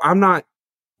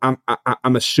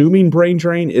 I'm assuming brain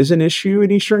drain is an issue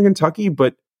in Eastern Kentucky,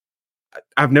 but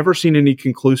I've never seen any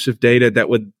conclusive data that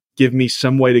would give me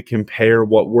some way to compare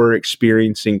what we're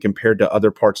experiencing compared to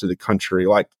other parts of the country.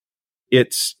 Like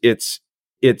it's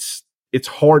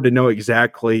hard to know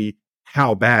exactly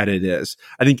how bad it is.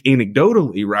 I think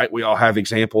anecdotally, right, we all have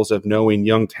examples of knowing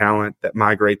young talent that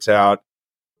migrates out.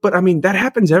 But I mean, that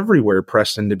happens everywhere,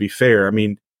 Preston, to be fair. I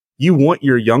mean, you want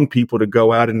your young people to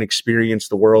go out and experience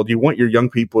the world. You want your young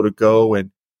people to go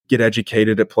and get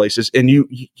educated at places. And you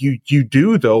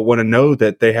do, though, want to know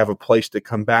that they have a place to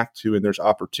come back to and there's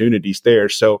opportunities there.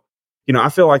 So, I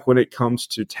feel like when it comes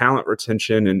to talent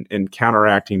retention and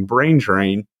counteracting brain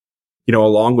drain,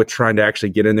 along with trying to actually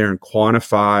get in there and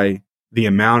quantify the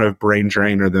amount of brain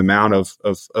drain or the amount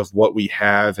of what we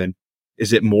have, and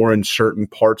is it more in certain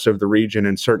parts of the region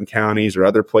and certain counties or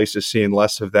other places seeing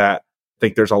less of that? I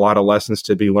think there's a lot of lessons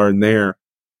to be learned there.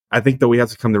 I think that we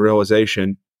have to come to the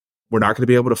realization we're not going to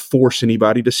be able to force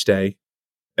anybody to stay.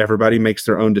 Everybody makes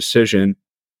their own decision.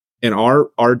 And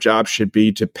our job should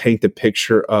be to paint the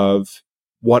picture of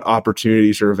what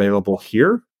opportunities are available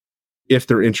here if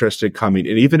they're interested in coming.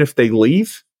 And even if they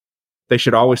leave, they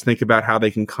should always think about how they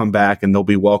can come back and they'll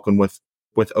be welcomed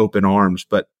with open arms.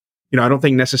 But, I don't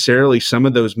think necessarily some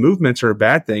of those movements are a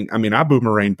bad thing. I mean, I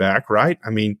boomerang back, right? I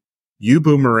mean, you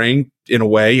boomerang in a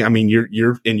way. I mean,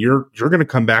 you're going to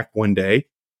come back one day.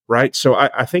 Right. So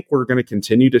I think we're going to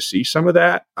continue to see some of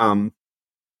that.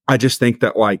 I just think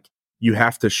that you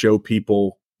have to show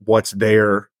people what's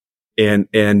there and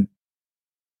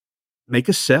make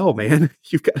a sell, man.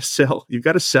 You've got to sell. You've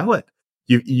got to sell it.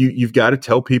 You've got to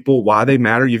tell people why they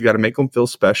matter. You've got to make them feel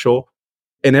special.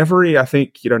 And I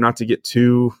think, not to get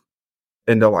too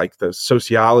into like the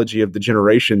sociology of the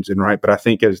generations, and right. But I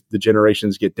think as the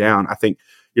generations get down, I think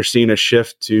you're seeing a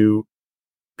shift to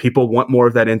people want more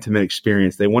of that intimate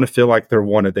experience. They want to feel like they're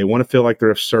wanted. They want to feel like they're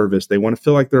of service. They want to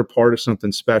feel like they're a part of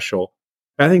something special.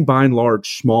 I think by and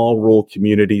large, small rural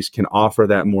communities can offer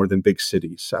that more than big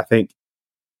cities. I think,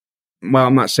 well,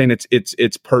 I'm not saying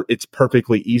it's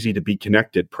perfectly easy to be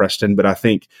connected, Preston, but I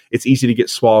think it's easy to get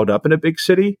swallowed up in a big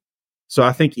city. So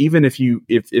I think even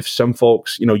if some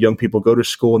folks, young people go to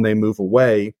school and they move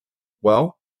away,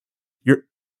 well,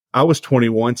 I was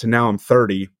 21, so now I'm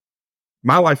 30.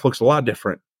 My life looks a lot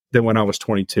different than when I was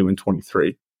 22 and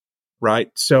 23,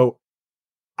 right? So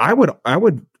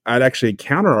I'd actually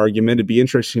counter argument. It'd be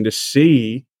interesting to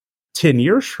see 10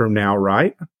 years from now,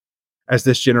 right? As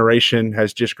this generation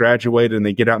has just graduated and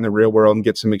they get out in the real world and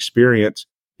get some experience,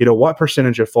 what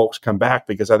percentage of folks come back?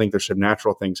 Because I think there's some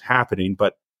natural things happening,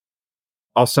 but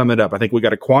I'll sum it up. I think we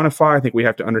got to quantify. I think we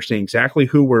have to understand exactly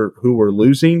who we're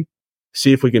losing,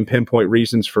 see if we can pinpoint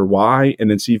reasons for why, and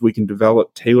then see if we can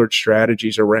develop tailored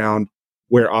strategies around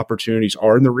where opportunities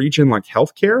are in the region, like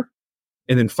healthcare,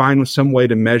 and then find some way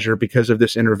to measure, because of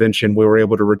this intervention, we were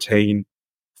able to retain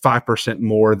 5%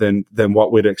 more than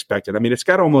what we'd expected. I mean, it's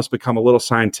got to almost become a little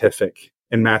scientific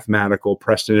and mathematical,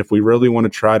 Preston, if we really want to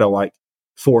try to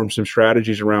form some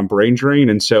strategies around brain drain.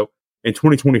 And so in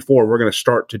 2024, we're going to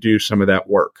start to do some of that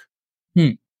work.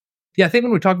 Yeah, I think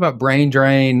when we talk about brain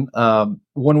drain,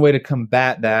 one way to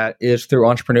combat that is through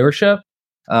entrepreneurship.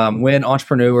 When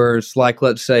entrepreneurs, like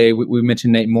let's say we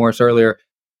mentioned Nate Morris earlier,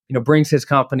 brings his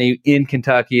company in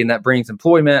Kentucky, and that brings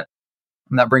employment,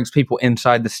 and that brings people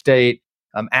inside the state.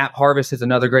 App Harvest is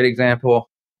another great example.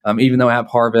 Even though App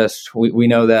Harvest, we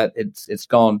know that it's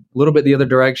gone a little bit the other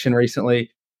direction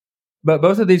recently. But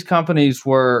both of these companies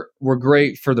were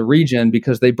great for the region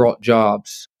because they brought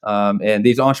jobs. And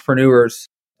these entrepreneurs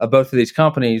of both of these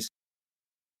companies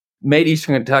made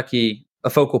Eastern Kentucky a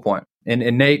focal point. And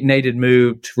Nate had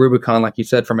moved Rubicon, like you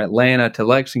said, from Atlanta to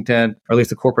Lexington, or at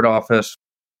least the corporate office.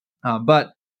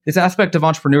 But this aspect of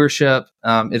entrepreneurship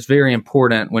is very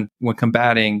important when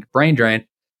combating brain drain.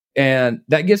 And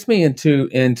that gets me into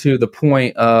the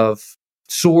point of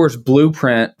SOAR's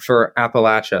blueprint for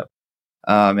Appalachia.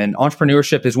 And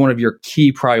entrepreneurship is one of your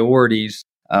key priorities,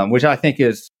 which I think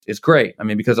is great. I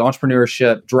mean, because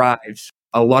entrepreneurship drives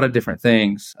a lot of different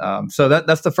things. So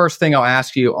that's the first thing I'll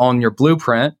ask you on your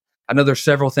blueprint. I know there's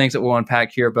several things that we'll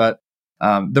unpack here, but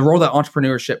the role that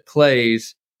entrepreneurship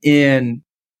plays in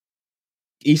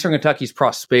Eastern Kentucky's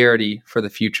prosperity for the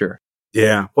future.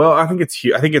 Yeah, well, I think it's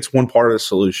I think it's one part of the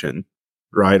solution,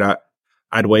 right?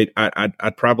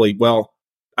 I'd probably, well,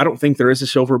 I don't think there is a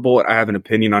silver bullet. I have an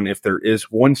opinion on if there is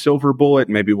one silver bullet.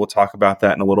 Maybe we'll talk about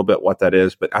that in a little bit, what that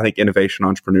is. But I think innovation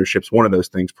entrepreneurship is one of those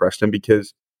things, Preston,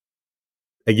 because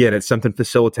again, it's something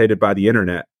facilitated by the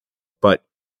internet. But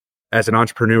as an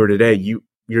entrepreneur today,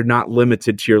 you're not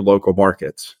limited to your local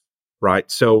markets, right?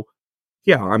 So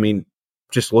yeah, I mean,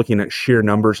 just looking at sheer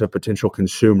numbers of potential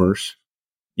consumers,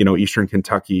 Eastern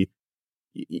Kentucky,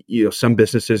 some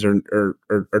businesses are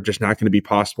just not going to be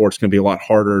possible. It's going to be a lot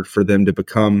harder for them to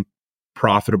become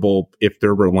profitable if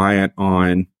they're reliant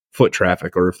on foot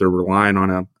traffic, or if they're relying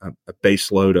on a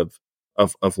base load of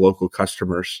local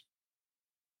customers.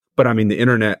 But I mean, the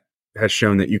internet has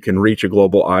shown that you can reach a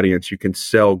global audience. You can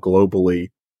sell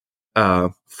globally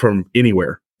from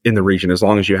anywhere in the region, as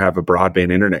long as you have a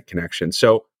broadband internet connection.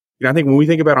 So, I think when we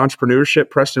think about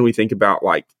entrepreneurship, Preston, we think about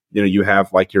you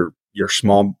have your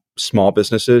small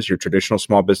businesses, your traditional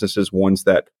small businesses, ones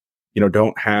that,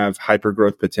 don't have hyper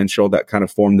growth potential, that kind of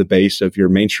form the base of your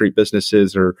Main Street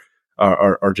businesses, or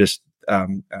just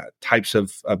types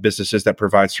of businesses that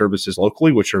provide services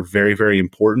locally, which are very, very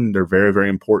important. They're very, very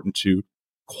important to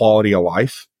quality of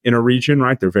life in a region,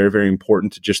 right? They're very, very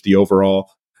important to just the overall,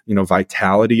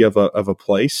 vitality of a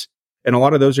place. And a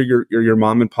lot of those are your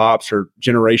mom and pops, or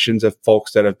generations of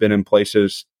folks that have been in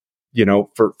places,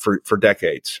 for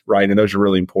decades, right? And those are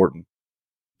really important.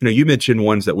 You mentioned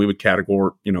ones that we would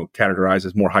categorize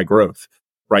as more high growth,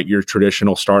 right? Your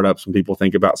traditional startups, when people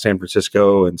think about San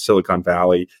Francisco and Silicon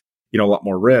Valley, a lot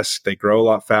more risk. They grow a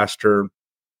lot faster.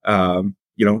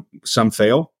 Some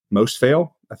fail, most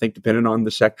fail, I think, depending on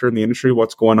the sector and the industry,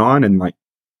 what's going on. And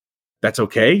that's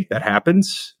okay. That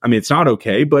happens. I mean, it's not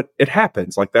okay, but it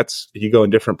happens. You go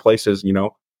in different places,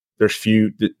 there's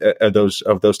few of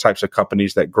those types of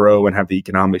companies that grow and have the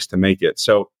economics to make it.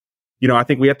 So, I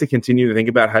think we have to continue to think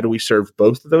about how do we serve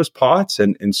both of those pots,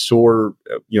 and SOAR,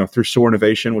 through SOAR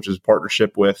Innovation, which is a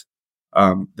partnership with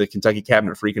the Kentucky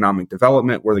Cabinet for Economic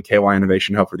Development. We're the KY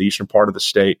Innovation Hub for the eastern part of the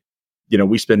state.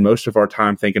 We spend most of our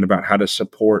time thinking about how to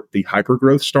support the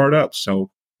hypergrowth startups. So,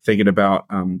 thinking about,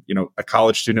 a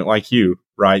college student like you,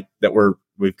 right? That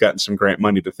we've gotten some grant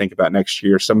money to think about next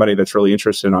year, somebody that's really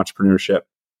interested in entrepreneurship.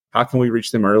 How can we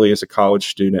reach them early as a college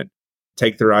student?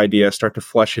 Take their idea, start to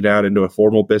flesh it out into a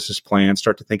formal business plan,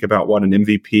 start to think about what an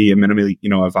MVP, a minimally,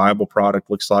 a viable product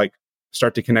looks like,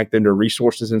 start to connect them to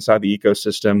resources inside the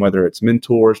ecosystem, whether it's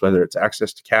mentors, whether it's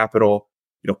access to capital,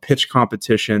 pitch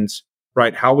competitions,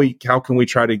 right? How can we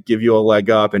try to give you a leg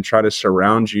up and try to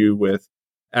surround you with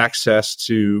access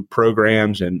to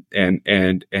programs and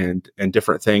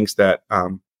different things that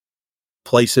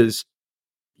places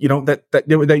that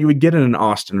you would get in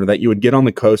Austin or that you would get on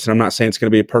the coast. And I'm not saying it's going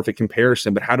to be a perfect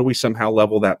comparison, but how do we somehow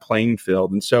level that playing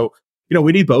field? And so,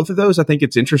 we need both of those. I think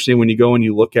it's interesting when you go and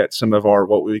you look at some of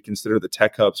what we consider the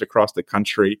tech hubs across the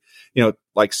country,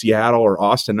 like Seattle or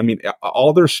Austin. I mean,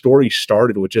 all their stories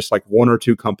started with just like one or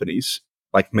two companies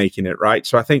like making it, right?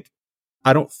 So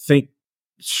I don't think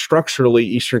structurally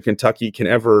Eastern Kentucky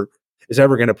is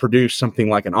ever going to produce something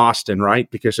like an Austin,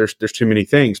 right? Because there's too many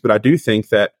things. But I do think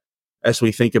that as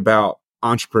we think about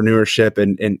entrepreneurship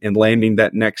and landing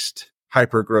that next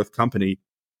hyper growth company,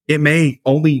 we may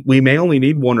only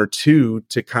need one or two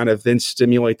to kind of then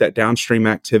stimulate that downstream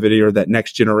activity or that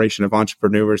next generation of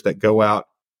entrepreneurs that go out,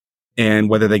 and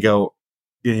whether they go,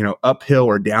 uphill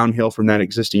or downhill from that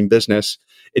existing business,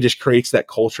 it just creates that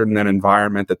culture and that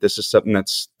environment that this is something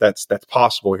that's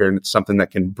possible here. And it's something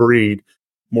that can breed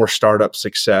more startup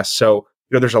success. So,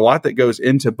 there's a lot that goes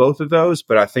into both of those,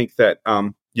 but I think that,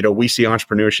 we see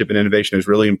entrepreneurship and innovation as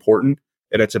really important.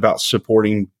 And it's about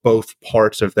supporting both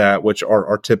parts of that, which are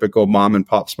our typical mom and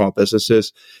pop small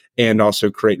businesses, and also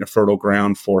creating a fertile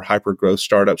ground for hyper growth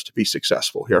startups to be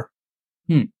successful here.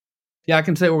 Yeah, I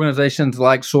can say organizations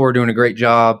like SOAR are doing a great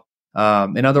job,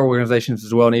 and other organizations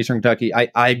as well in Eastern Kentucky.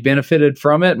 I benefited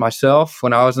from it myself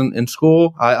when I was in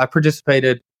school. I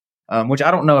participated, which I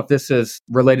don't know if this is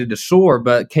related to SOAR,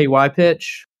 but KY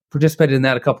Pitch, participated in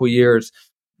that a couple of years.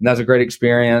 And that was a great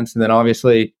experience. And then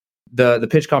obviously the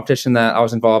pitch competition that I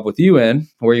was involved with you in,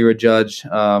 where you were a judge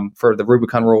for the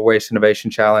Rubicon Rural Waste Innovation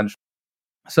Challenge.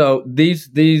 So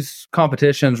these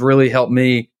competitions really helped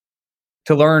me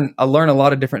to learn a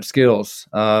lot of different skills.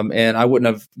 And I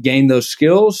wouldn't have gained those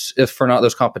skills if for not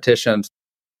those competitions.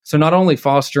 So not only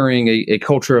fostering a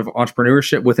culture of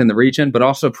entrepreneurship within the region, but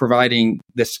also providing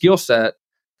the skill set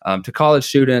to college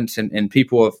students and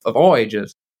people of all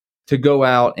ages to go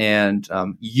out and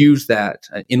use that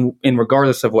in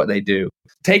regardless of what they do.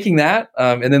 Taking that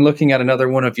and then looking at another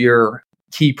one of your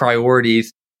key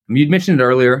priorities, you'd mentioned it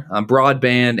earlier,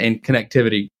 broadband and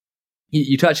connectivity.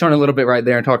 You touched on it a little bit right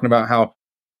there and talking about how,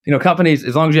 companies,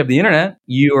 as long as you have the internet,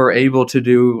 you are able to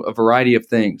do a variety of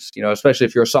things, especially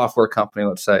if you're a software company,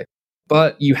 let's say.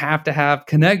 But you have to have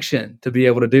connection to be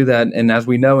able to do that. And as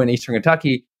we know in Eastern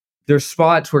Kentucky, there's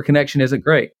spots where connection isn't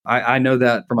great. I know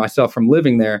that for myself from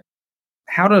living there.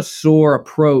 How does SOAR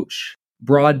approach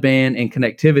broadband and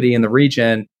connectivity in the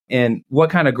region, and what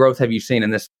kind of growth have you seen in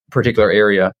this particular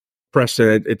area?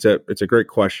 Preston, it's a great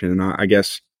question. And I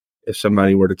guess if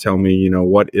somebody were to tell me,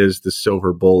 what is the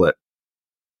silver bullet,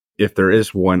 if there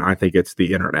is one, I think it's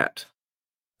the internet.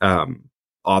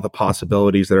 All the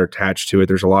possibilities that are attached to it.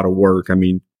 There's a lot of work. I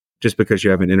mean, just because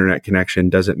you have an internet connection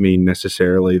doesn't mean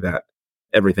necessarily that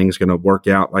everything's going to work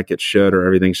out like it should, or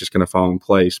everything's just going to fall in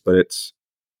place. But it's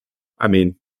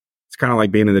kind of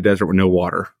like being in the desert with no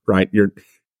water, right?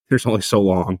 There's only so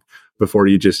long before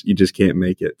you just can't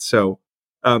make it. So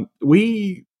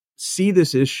we see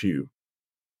this issue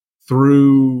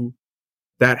through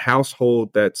that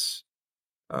household that's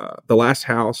the last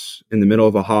house in the middle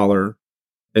of a holler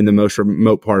in the most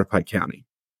remote part of Pike County.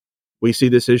 We see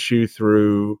this issue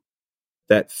through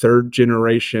that third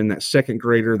generation, that second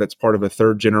grader that's part of a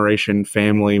third generation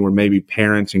family where maybe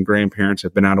parents and grandparents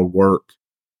have been out of work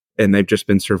and they've just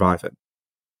been surviving.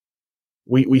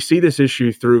 We see this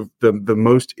issue through the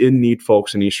most in-need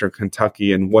folks in Eastern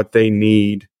Kentucky and what they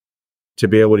need to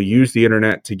be able to use the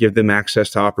internet to give them access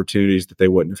to opportunities that they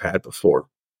wouldn't have had before.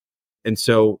 And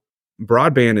so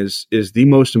broadband is the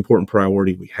most important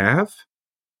priority we have,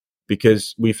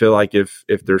 because we feel like if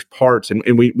there's parts, and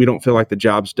we don't feel like the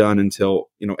job's done until,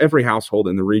 every household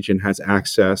in the region has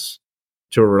access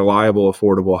to a reliable,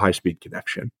 affordable, high-speed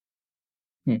connection.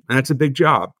 And that's a big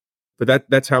job, but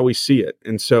that's how we see it.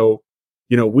 And so,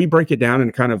 we break it down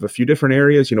in kind of a few different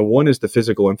areas. One is the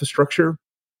physical infrastructure.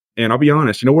 And I'll be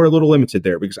honest, we're a little limited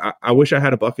there, because I wish I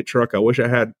had a bucket truck. I wish I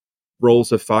had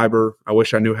rolls of fiber. I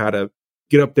wish I knew how to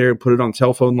get up there and put it on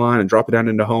telephone line and drop it down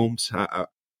into homes.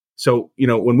 So,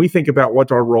 when we think about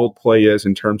what our role play is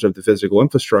in terms of the physical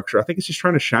infrastructure, I think it's just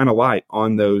trying to shine a light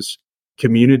on those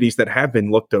communities that have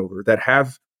been looked over, that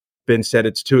have been said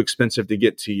it's too expensive to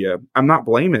get to you. I'm not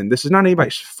blaming. This is not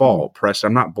anybody's fault, Preston.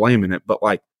 I'm not blaming it, but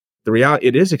like the reality,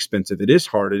 it is expensive. It is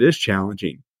hard. It is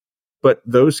challenging. But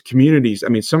those communities, I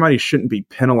mean, somebody shouldn't be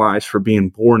penalized for being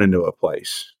born into a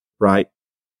place, right?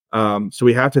 So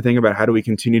we have to think about how do we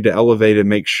continue to elevate and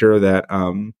make sure that,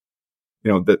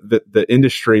 the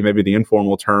industry, maybe the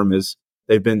informal term is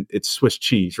it's Swiss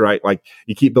cheese, right? Like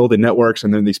you keep building networks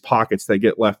and then these pockets that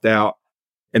get left out.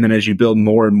 And then as you build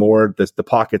more and more, the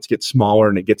pockets get smaller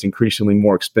and it gets increasingly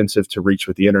more expensive to reach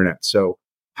with the internet. So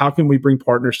how can we bring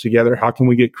partners together? How can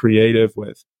we get creative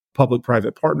with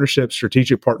public-private partnerships,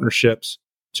 strategic partnerships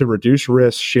to reduce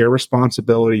risk, share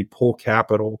responsibility, pull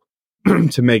capital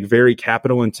to make very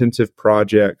capital-intensive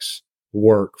projects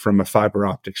work from a fiber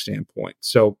optic standpoint?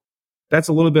 So that's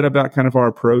a little bit about kind of our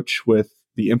approach with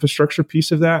the infrastructure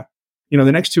piece of that.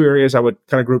 The next two areas I would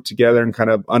kind of group together and kind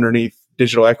of underneath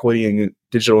digital equity and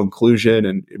digital inclusion.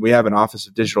 And we have an office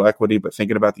of digital equity, but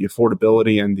thinking about the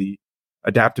affordability and the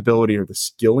adaptability or the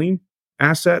skilling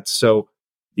assets. So,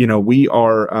 we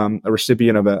are a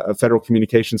recipient of a Federal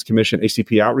Communications Commission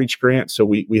ACP outreach grant. So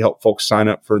we help folks sign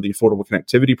up for the Affordable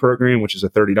Connectivity Program, which is a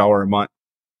 $30 a month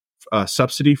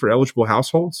subsidy for eligible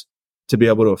households to be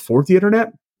able to afford the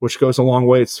internet, which goes a long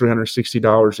way. It's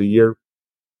 $360 a year.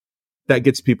 That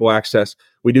gets people access.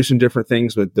 We do some different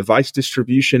things with device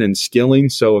distribution and skilling.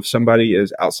 So if somebody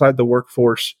is outside the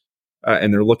workforce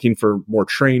and they're looking for more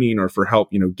training or for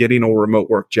help, getting a remote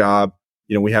work job,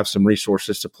 we have some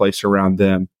resources to place around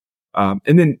them.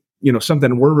 And then,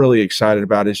 something we're really excited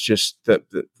about is just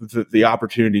the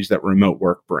opportunities that remote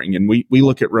work bring. And we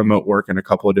look at remote work in a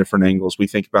couple of different angles. We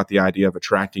think about the idea of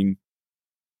attracting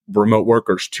remote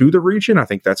workers to the region. I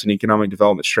think that's an economic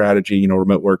development strategy.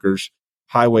 Remote workers,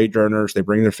 high wage earners, they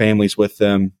bring their families with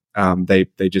them.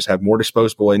 They just have more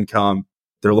disposable income.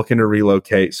 They're looking to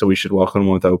relocate. So we should welcome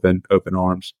them with open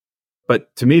arms.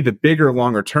 But to me, the bigger,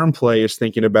 longer term play is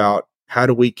thinking about how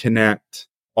do we connect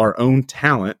our own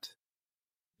talent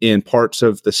in parts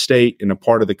of the state, in a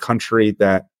part of the country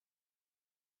that,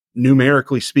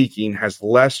 numerically speaking, has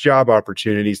less job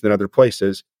opportunities than other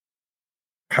places.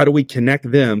 How do we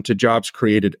connect them to jobs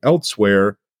created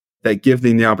elsewhere that give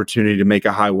them the opportunity to make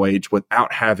a high wage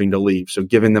without having to leave? So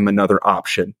giving them another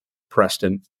option,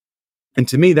 Preston. And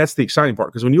to me, that's the exciting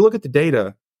part, because when you look at the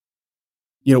data,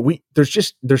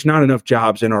 there's not enough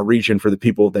jobs in our region for the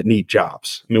people that need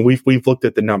jobs. I mean, we've looked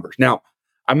at the numbers. Now,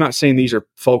 I'm not saying these are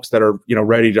folks that are,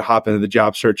 ready to hop into the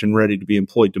job search and ready to be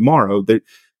employed tomorrow.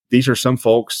 These are some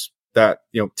folks that,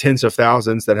 tens of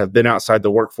thousands that have been outside the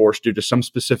workforce due to some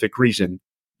specific reason.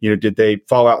 Did they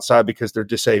fall outside because they're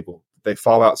disabled? Did they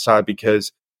fall outside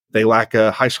because they lack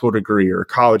a high school degree or a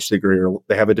college degree, or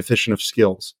they have a deficient of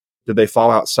skills? Did they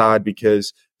fall outside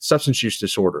because substance use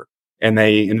disorder and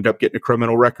they ended up getting a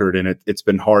criminal record and it's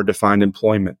been hard to find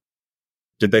employment?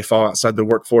 Did they fall outside the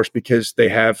workforce because they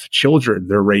have children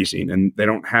they're raising and they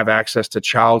don't have access to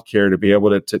childcare to be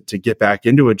able to get back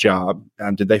into a job?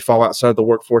 Did they fall outside the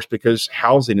workforce because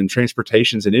housing and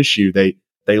transportation is an issue? They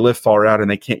live far out and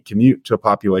they can't commute to a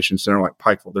population center like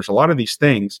Pikeville. There's a lot of these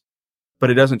things, but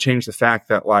it doesn't change the fact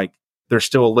that there's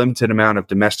still a limited amount of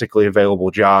domestically available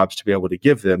jobs to be able to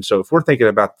give them. So if we're thinking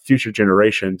about future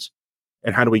generations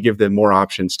and how do we give them more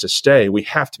options to stay, we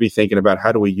have to be thinking about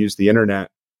how do we use the internet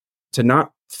to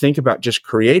not think about just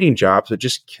creating jobs, but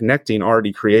just connecting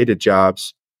already created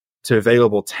jobs to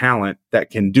available talent that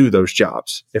can do those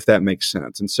jobs, if that makes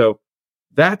sense. And so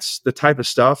that's the type of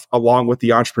stuff, along with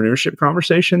the entrepreneurship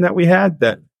conversation that we had,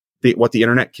 what the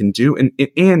internet can do. And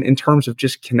in terms of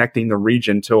just connecting the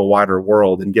region to a wider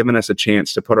world and giving us a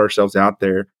chance to put ourselves out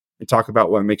there and talk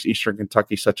about what makes Eastern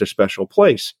Kentucky such a special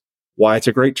place, why it's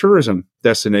a great tourism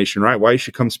destination, right? Why you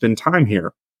should come spend time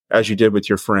here as you did with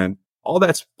your friend. All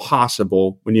that's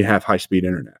possible when you have high-speed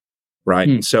internet, right?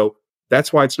 And so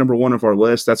that's why it's number one of our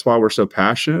list. That's why we're so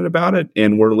passionate about it.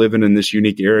 And we're living in this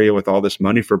unique area with all this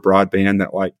money for broadband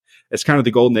that it's kind of the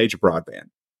golden age of broadband,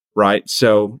 right?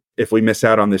 So if we miss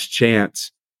out on this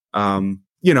chance, I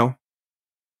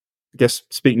guess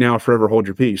speak now, forever hold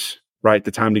your peace, right?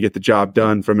 The time to get the job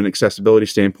done from an accessibility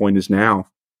standpoint is now.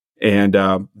 And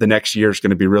the next year is going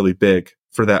to be really big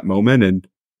for that moment.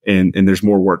 And there's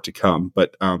more work to come.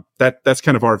 But that's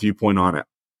kind of our viewpoint on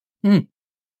it.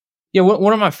 Yeah,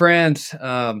 one of my friends,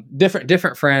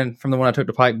 different friend from the one I took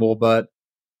to Pike Bowl, but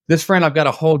this friend I've got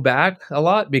to hold back a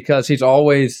lot because he's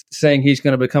always saying he's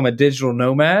going to become a digital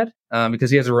nomad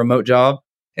because he has a remote job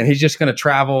and he's just going to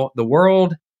travel the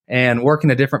world and work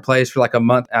in a different place for a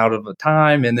month out of a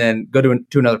time and then go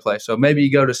to another place. So maybe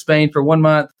you go to Spain for 1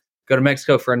 month, go to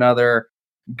Mexico for another,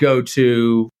 go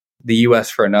to the US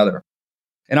for another.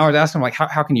 And I was asking him, like,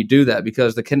 how can you do that?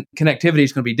 Because the connectivity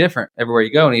is going to be different everywhere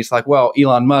you go. And he's like, well,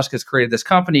 Elon Musk has created this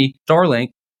company, Starlink,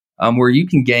 where you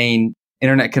can gain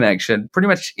internet connection pretty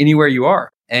much anywhere you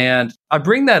are. And I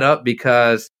bring that up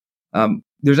because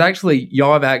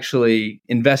y'all have actually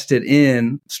invested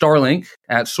in Starlink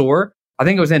at SOAR. I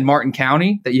think it was in Martin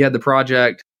County that you had the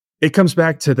project. It comes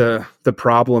back to the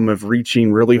problem of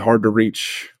reaching really hard to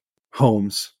reach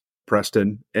homes,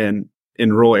 Preston, and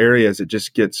in rural areas, it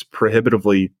just gets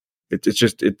prohibitively,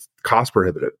 it's cost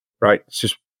prohibitive, right? It's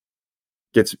just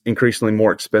gets increasingly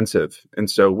more expensive. And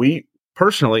so we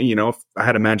personally, if I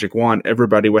had a magic wand,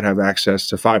 everybody would have access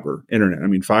to fiber internet. I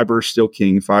mean, fiber is still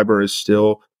king. Fiber is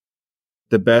still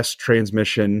the best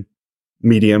transmission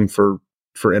medium for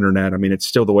internet. I mean, it's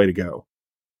still the way to go.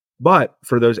 But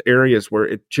for those areas where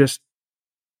it just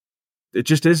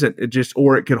isn't,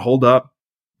 or it could hold up,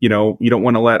 you don't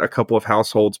want to let a couple of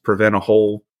households prevent a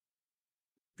whole,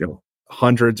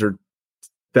 hundreds or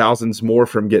thousands more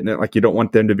from getting it. Like, you don't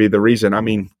want them to be the reason. I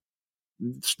mean,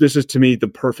 this is to me the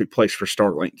perfect place for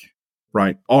Starlink,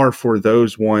 right? Or for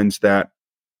those ones that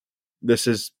this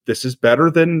is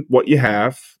better than what you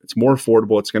have. It's more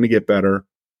affordable. It's going to get better,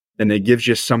 and it gives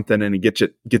you something, and it gets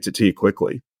it to you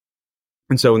quickly.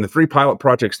 And so, in the 3 pilot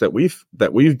projects that we've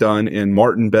done in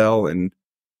Martin, Bell, and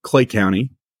Clay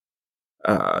County,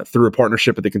 through a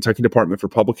partnership with the Kentucky Department for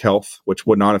Public Health, which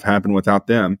would not have happened without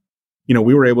them,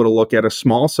 we were able to look at a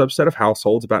small subset of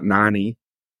households, about 90,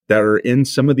 that are in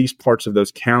some of these parts of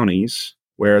those counties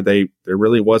where there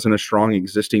really wasn't a strong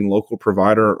existing local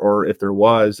provider, or if there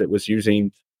was, it was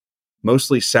using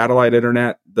mostly satellite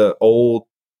internet, the old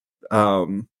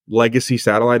legacy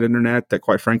satellite internet that,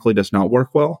 quite frankly, does not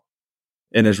work well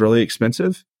and is really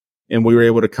expensive. And we were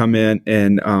able to come in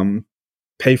and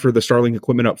pay for the Starlink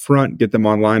equipment up front, get them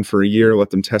online for a year,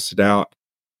 let them test it out,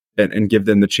 and give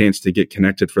them the chance to get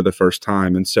connected for the first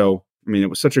time. And so, I mean, it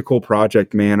was such a cool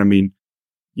project, man. I mean,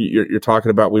 you're talking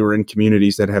about, we were in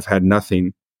communities that have had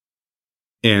nothing.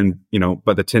 And,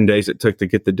 by the 10 days it took to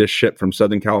get the dish shipped from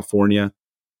Southern California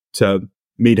to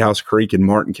Mead House Creek in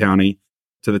Martin County,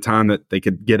 to the time that they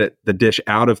could get the dish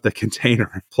out of the container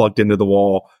and plugged into the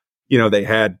wall, they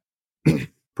had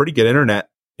pretty good internet,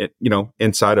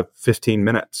 inside of 15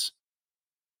 minutes.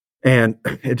 And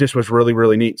it just was really,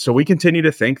 really neat. So we continue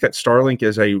to think that Starlink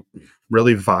is a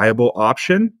really viable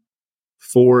option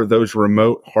for those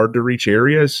remote, hard to reach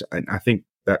areas. And I think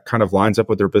that kind of lines up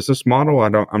with their business model.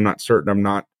 I'm not certain. I'm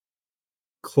not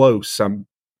close. I'm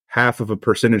half of a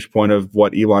percentage point of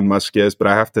what Elon Musk is, but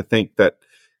I have to think that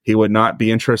he would not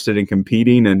be interested in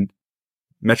competing in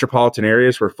metropolitan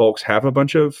areas where folks have a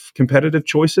bunch of competitive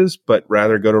choices, but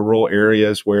rather go to rural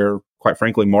areas where, quite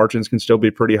frankly, margins can still be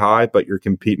pretty high, but you're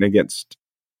competing against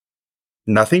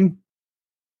nothing.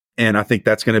 And I think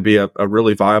that's going to be a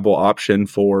really viable option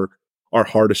for our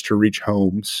hardest to reach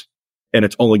homes. And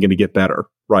it's only going to get better,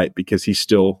 right? Because he's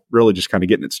still really just kind of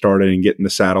getting it started and getting the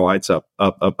satellites up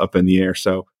in the air.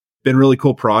 So, been really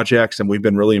cool projects, and we've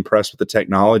been really impressed with the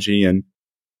technology. And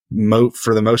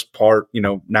for the most part,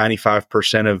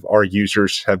 95% of our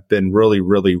users have been really,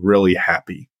 really, really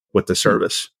happy with the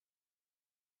service.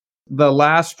 The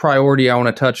last priority I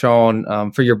want to touch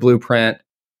on for your blueprint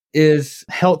is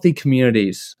healthy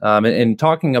communities. And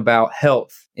talking about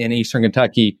health in Eastern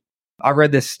Kentucky, I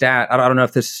read this stat. I don't know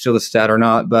if this is still the stat or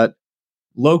not, but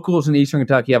locals in Eastern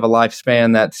Kentucky have a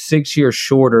lifespan that's 6 years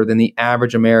shorter than the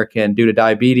average American due to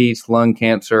diabetes, lung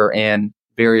cancer, and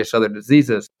various other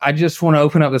diseases. I just want to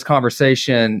open up this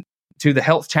conversation to the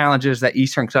health challenges that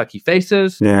Eastern Kentucky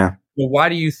faces. Yeah. Well, why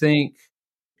do you think,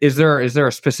 is there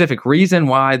a specific reason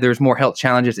why there's more health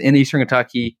challenges in Eastern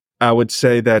Kentucky? I would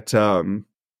say that,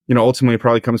 ultimately it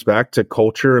probably comes back to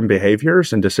culture and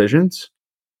behaviors and decisions.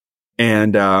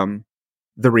 And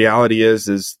the reality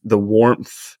is the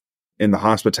warmth and the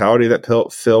hospitality that people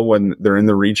feel when they're in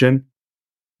the region.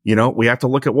 We have to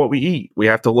look at what we eat. We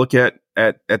have to look at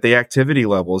the activity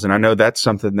levels. And I know that's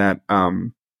something that,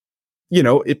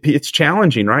 it's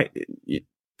challenging, right?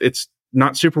 It's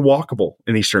not super walkable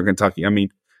in Eastern Kentucky. I mean,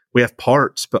 we have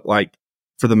parts, but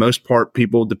for the most part,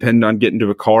 people depend on getting to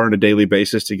a car on a daily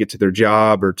basis to get to their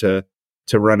job or to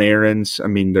run errands. I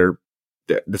mean,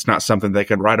 that's not something they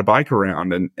can ride a bike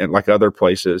around and like other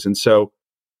places. And so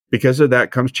because of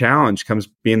that comes challenge, comes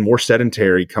being more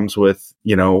sedentary, comes with,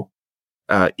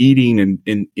 eating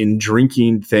and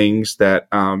drinking things that,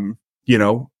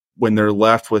 when they're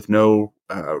left with no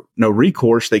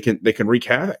recourse, they can wreak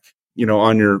havoc,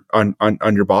 on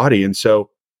your body. And so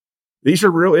these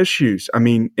are real issues. I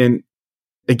mean, and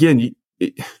again,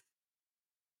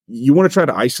 you want to try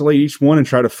to isolate each one and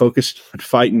try to focus on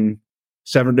fighting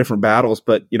 7 different battles,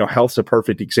 but health's a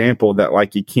perfect example that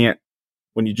like you can't,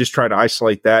 when you just try to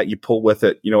isolate that, you pull with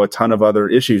it, a ton of other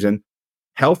issues. And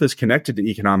health is connected to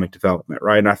economic development,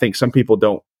 right? And I think some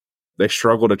people they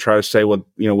struggle to try to say, well,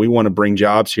 we want to bring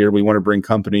jobs here. We want to bring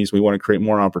companies. We want to create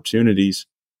more opportunities.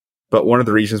 But one of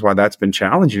the reasons why that's been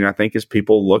challenging, I think, is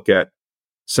people look at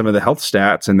some of the health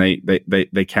stats and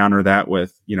they counter that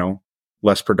with,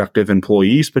 less productive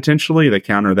employees potentially. They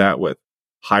counter that with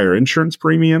higher insurance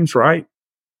premiums, right?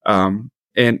 And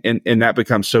that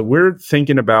becomes, so we're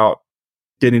thinking about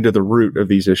getting to the root of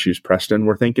these issues, Preston.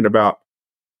 We're thinking about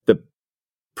the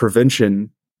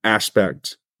prevention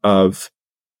aspect of,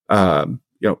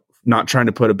 not trying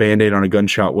to put a Band-Aid on a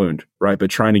gunshot wound, right? But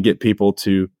trying to get people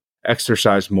to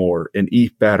exercise more and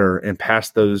eat better and pass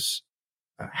those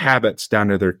habits down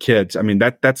to their kids. I mean,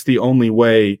 that's the only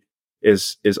way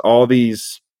is all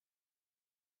these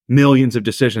millions of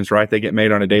decisions, right? They get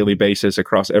made on a daily basis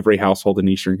across every household in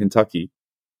Eastern Kentucky,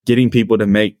 getting people to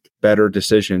make better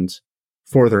decisions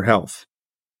for their health.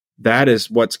 That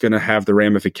is what's going to have the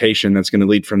ramification that's going to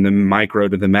lead from the micro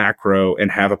to the macro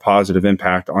and have a positive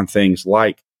impact on things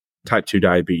like type 2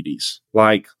 diabetes,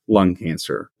 like lung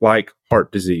cancer, like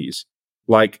heart disease,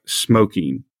 like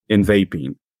smoking and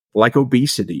vaping, like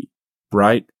obesity,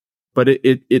 right? But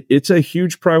it's a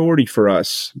huge priority for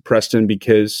us, Preston,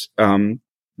 because the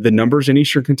numbers in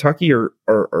Eastern Kentucky are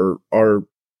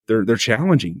they're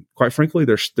challenging. Quite frankly,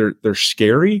 they're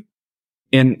scary.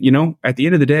 And at the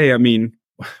end of the day, I mean,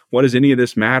 what does any of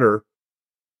this matter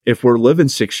if we're living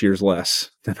 6 years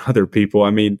less than other people?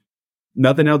 I mean,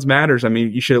 nothing else matters. I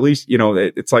mean, you should at least,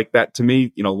 it's like that to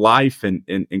me, life and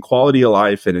quality of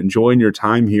life and enjoying your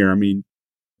time here. I mean,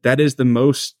 that is the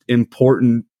most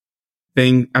important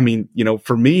thing. I mean,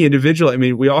 for me individually, I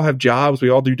mean, we all have jobs, we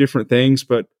all do different things,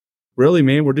 but really,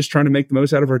 man, we're just trying to make the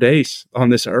most out of our days on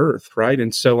this earth. Right.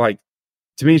 And so like,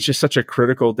 to me, it's just such a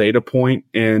critical data point,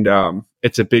 and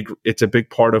it's a big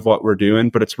part of what we're doing,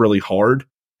 but it's really hard.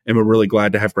 And we're really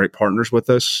glad to have great partners with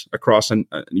us across,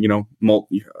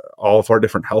 all of our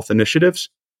different health initiatives.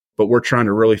 But we're trying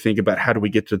to really think about how do we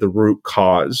get to the root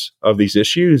cause of these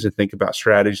issues and think about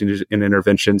strategies and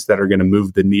interventions that are going to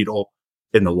move the needle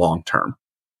in the long term.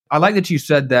 I like that you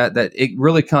said that it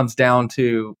really comes down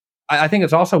to, I think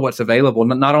it's also what's available,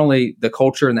 not only the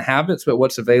culture and the habits, but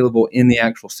what's available in the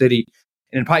actual city.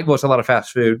 And in Pikeville, it's a lot of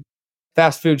fast food.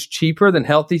 Fast food's cheaper than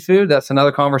healthy food. That's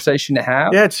another conversation to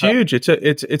have. Yeah, it's huge.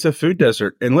 It's a food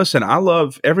desert. And listen, I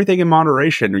love everything in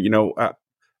moderation.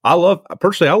 I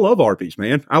love Arby's,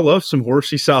 man. I love some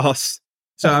horsey sauce.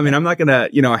 So I mean, I'm not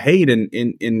gonna hate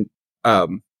I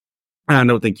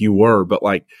don't think you were, but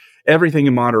like everything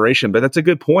in moderation. But that's a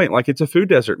good point. Like, it's a food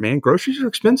desert, man. Groceries are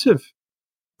expensive.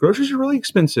 Groceries are really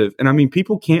expensive, and I mean,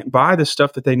 people can't buy the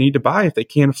stuff that they need to buy if they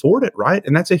can't afford it, right?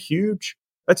 And that's a huge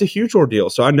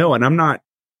ordeal. So I know, and I'm not,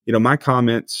 my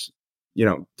comments,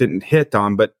 didn't hit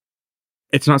on, but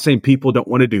it's not saying people don't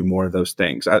want to do more of those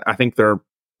things. I think there are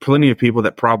plenty of people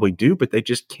that probably do, but they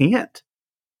just can't.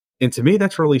 And to me,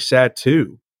 that's really sad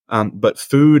too. But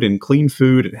food and clean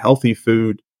food and healthy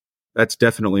food, that's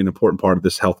definitely an important part of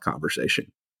this health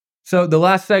conversation. So the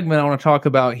last segment I want to talk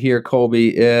about here,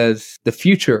 Colby, is the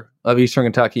future of Eastern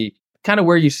Kentucky, kind of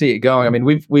where you see it going. I mean,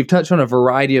 we've touched on a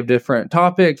variety of different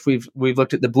topics. We've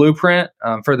looked at the blueprint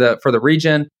for the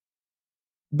region,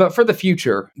 but for the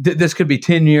future, this could be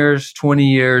 10 years, 20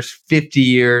 years, 50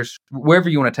 years, wherever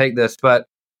you want to take this. But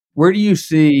where do you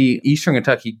see Eastern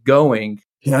Kentucky going?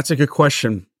 Yeah, that's a good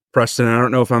question, Preston. I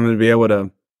don't know if I'm going to be able to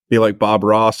be like Bob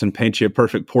Ross and paint you a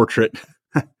perfect portrait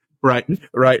right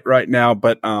now.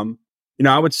 But,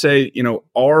 I would say,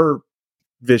 our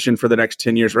vision for the next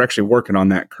 10 years, we're actually working on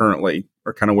that currently,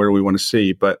 or kind of where we want to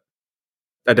see. But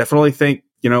I definitely think,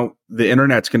 the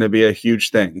internet's going to be a huge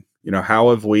thing.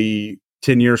 How have we,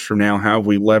 10 years from now, how have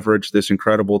we leveraged this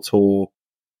incredible tool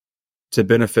to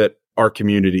benefit our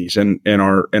communities and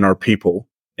our people?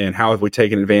 And how have we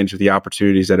taken advantage of the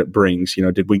opportunities that it brings?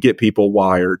 Did we get people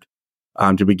wired?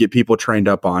 Did we get people trained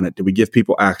up on it? Did we give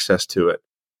people access to it?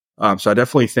 So I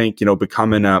definitely think,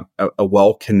 becoming a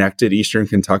well-connected Eastern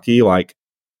Kentucky, like,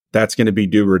 that's going to be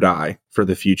do or die for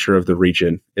the future of the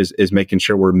region, is making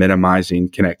sure we're minimizing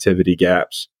connectivity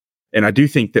gaps. And I do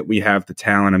think that we have the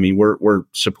talent. I mean, we're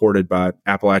supported by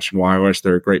Appalachian Wireless.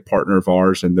 They're a great partner of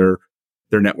ours, and their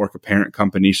network of parent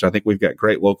companies. So I think we've got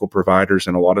great local providers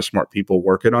and a lot of smart people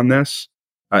working on this,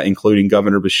 including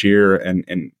Governor Beshear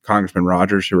and Congressman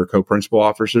Rogers, who are co-principal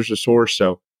officers of SOAR.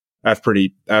 So I have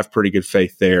pretty good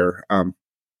faith there. I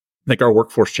think our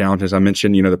workforce challenges, I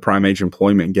mentioned, the prime age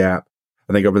employment gap.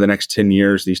 I think over the next 10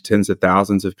 years, these tens of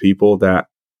thousands of people that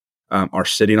are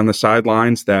sitting on the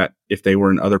sidelines that if they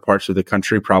were in other parts of the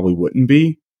country probably wouldn't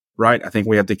be, right? I think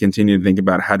we have to continue to think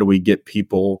about how do we get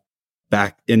people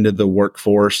back into the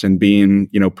workforce and being,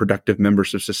 productive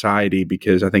members of society,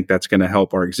 because I think that's going to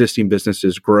help our existing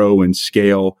businesses grow and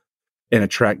scale and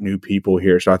attract new people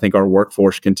here. So I think our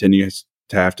workforce continues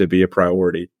to have to be a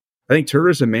priority. I think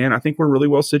tourism, man, I think we're really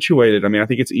well situated. I mean, I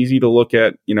think it's easy to look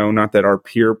at, not that our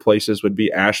peer places would be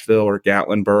Asheville or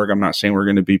Gatlinburg. I'm not saying we're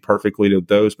going to be perfectly to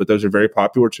those, but those are very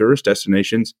popular tourist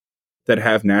destinations that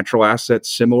have natural assets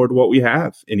similar to what we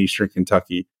have in Eastern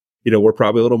Kentucky. We're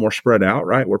probably a little more spread out,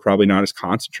 right? We're probably not as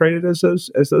concentrated as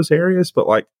those areas, but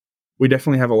we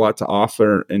definitely have a lot to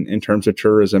offer in terms of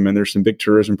tourism. And there's some big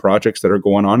tourism projects that are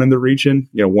going on in the region.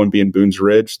 One being Boone's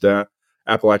Ridge, the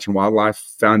Appalachian Wildlife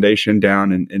Foundation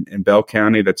down in Bell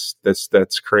County.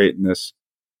 That's creating this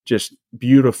just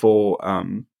beautiful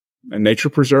nature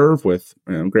preserve with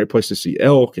great place to see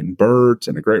elk and birds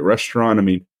and a great restaurant. I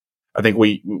mean, I think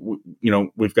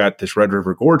we've got this Red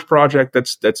River Gorge project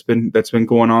that's been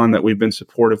going on that we've been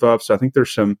supportive of. So I think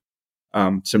there's some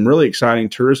really exciting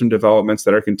tourism developments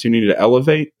that are continuing to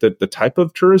elevate the type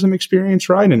of tourism experience,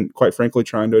 right? And quite frankly,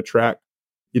 trying to attract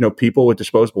people with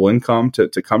disposable income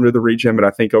to come to the region. But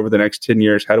I think over the next 10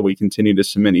 years, how do we continue to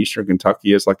cement Eastern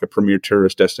Kentucky as like a premier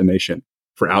tourist destination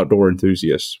for outdoor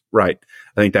enthusiasts, right?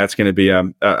 I think that's going to be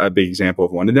a big example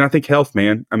of one. And then I think health,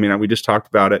 man. I mean, we just talked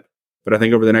about it, but I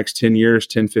think over the next 10 years,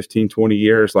 10, 15, 20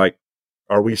 years,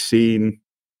 are we seeing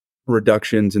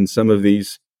reductions in some of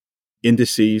these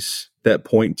indices that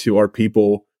point to our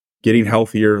people getting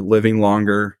healthier, living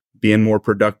longer, being more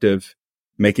productive,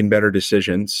 making better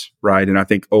decisions, right? And I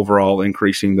think overall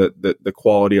increasing the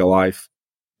quality of life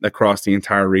across the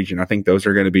entire region. I think those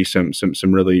are going to be some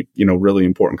really, really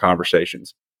important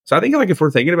conversations. So I think if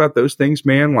we're thinking about those things,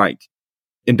 man, like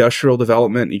industrial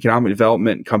development, economic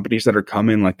development, companies that are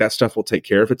coming, that stuff will take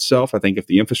care of itself. I think if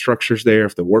the infrastructure's there,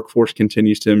 if the workforce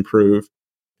continues to improve,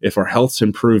 if our health's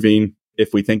improving,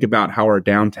 if we think about how our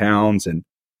downtowns and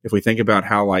if we think about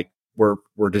how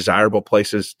we're desirable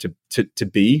places to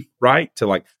be, right?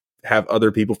 To have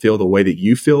other people feel the way that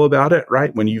you feel about it,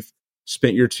 right? When you've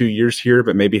spent your 2 years here,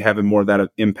 but maybe having more of that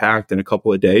impact in a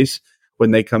couple of days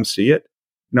when they come see it.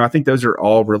 I think those are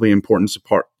all really important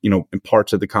in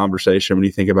parts of the conversation when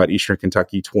you think about Eastern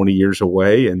Kentucky 20 years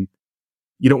away. And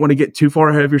you don't want to get too far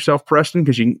ahead of yourself, Preston,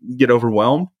 because you can get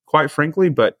overwhelmed, quite frankly.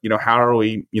 But, how are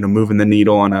we, moving the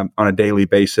needle on a daily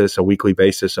basis, a weekly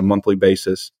basis, a monthly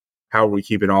basis? How are we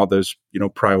keeping all those,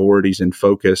 priorities in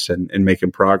focus and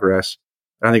making progress?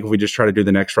 And I think if we just try to do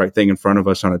the next right thing in front of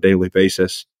us on a daily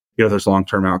basis, those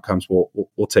long-term outcomes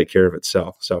will take care of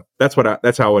itself. So that's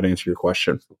how I would answer your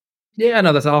question. Yeah,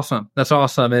 no, that's awesome. That's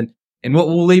awesome. And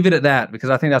we'll leave it at that because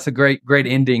I think that's a great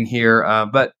ending here.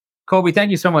 But Colby,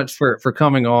 thank you so much for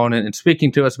coming on and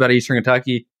speaking to us about Eastern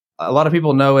Kentucky. A lot of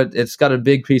people know it. It's got a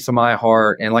big piece of my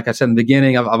heart. And like I said in the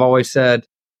beginning, I've always said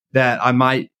that I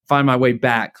might find my way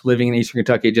back living in Eastern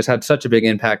Kentucky. It just had such a big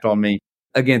impact on me.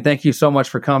 Again, thank you so much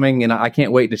for coming. And I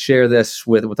can't wait to share this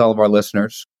with all of our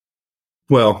listeners.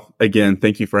 Well, again,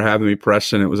 thank you for having me,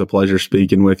 Preston. It was a pleasure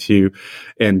speaking with you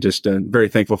and just very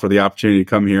thankful for the opportunity to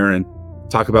come here and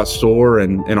talk about SOAR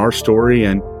and our story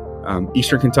and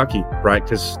Eastern Kentucky, right?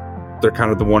 Because they're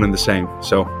kind of the one and the same.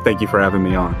 So thank you for having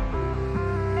me on.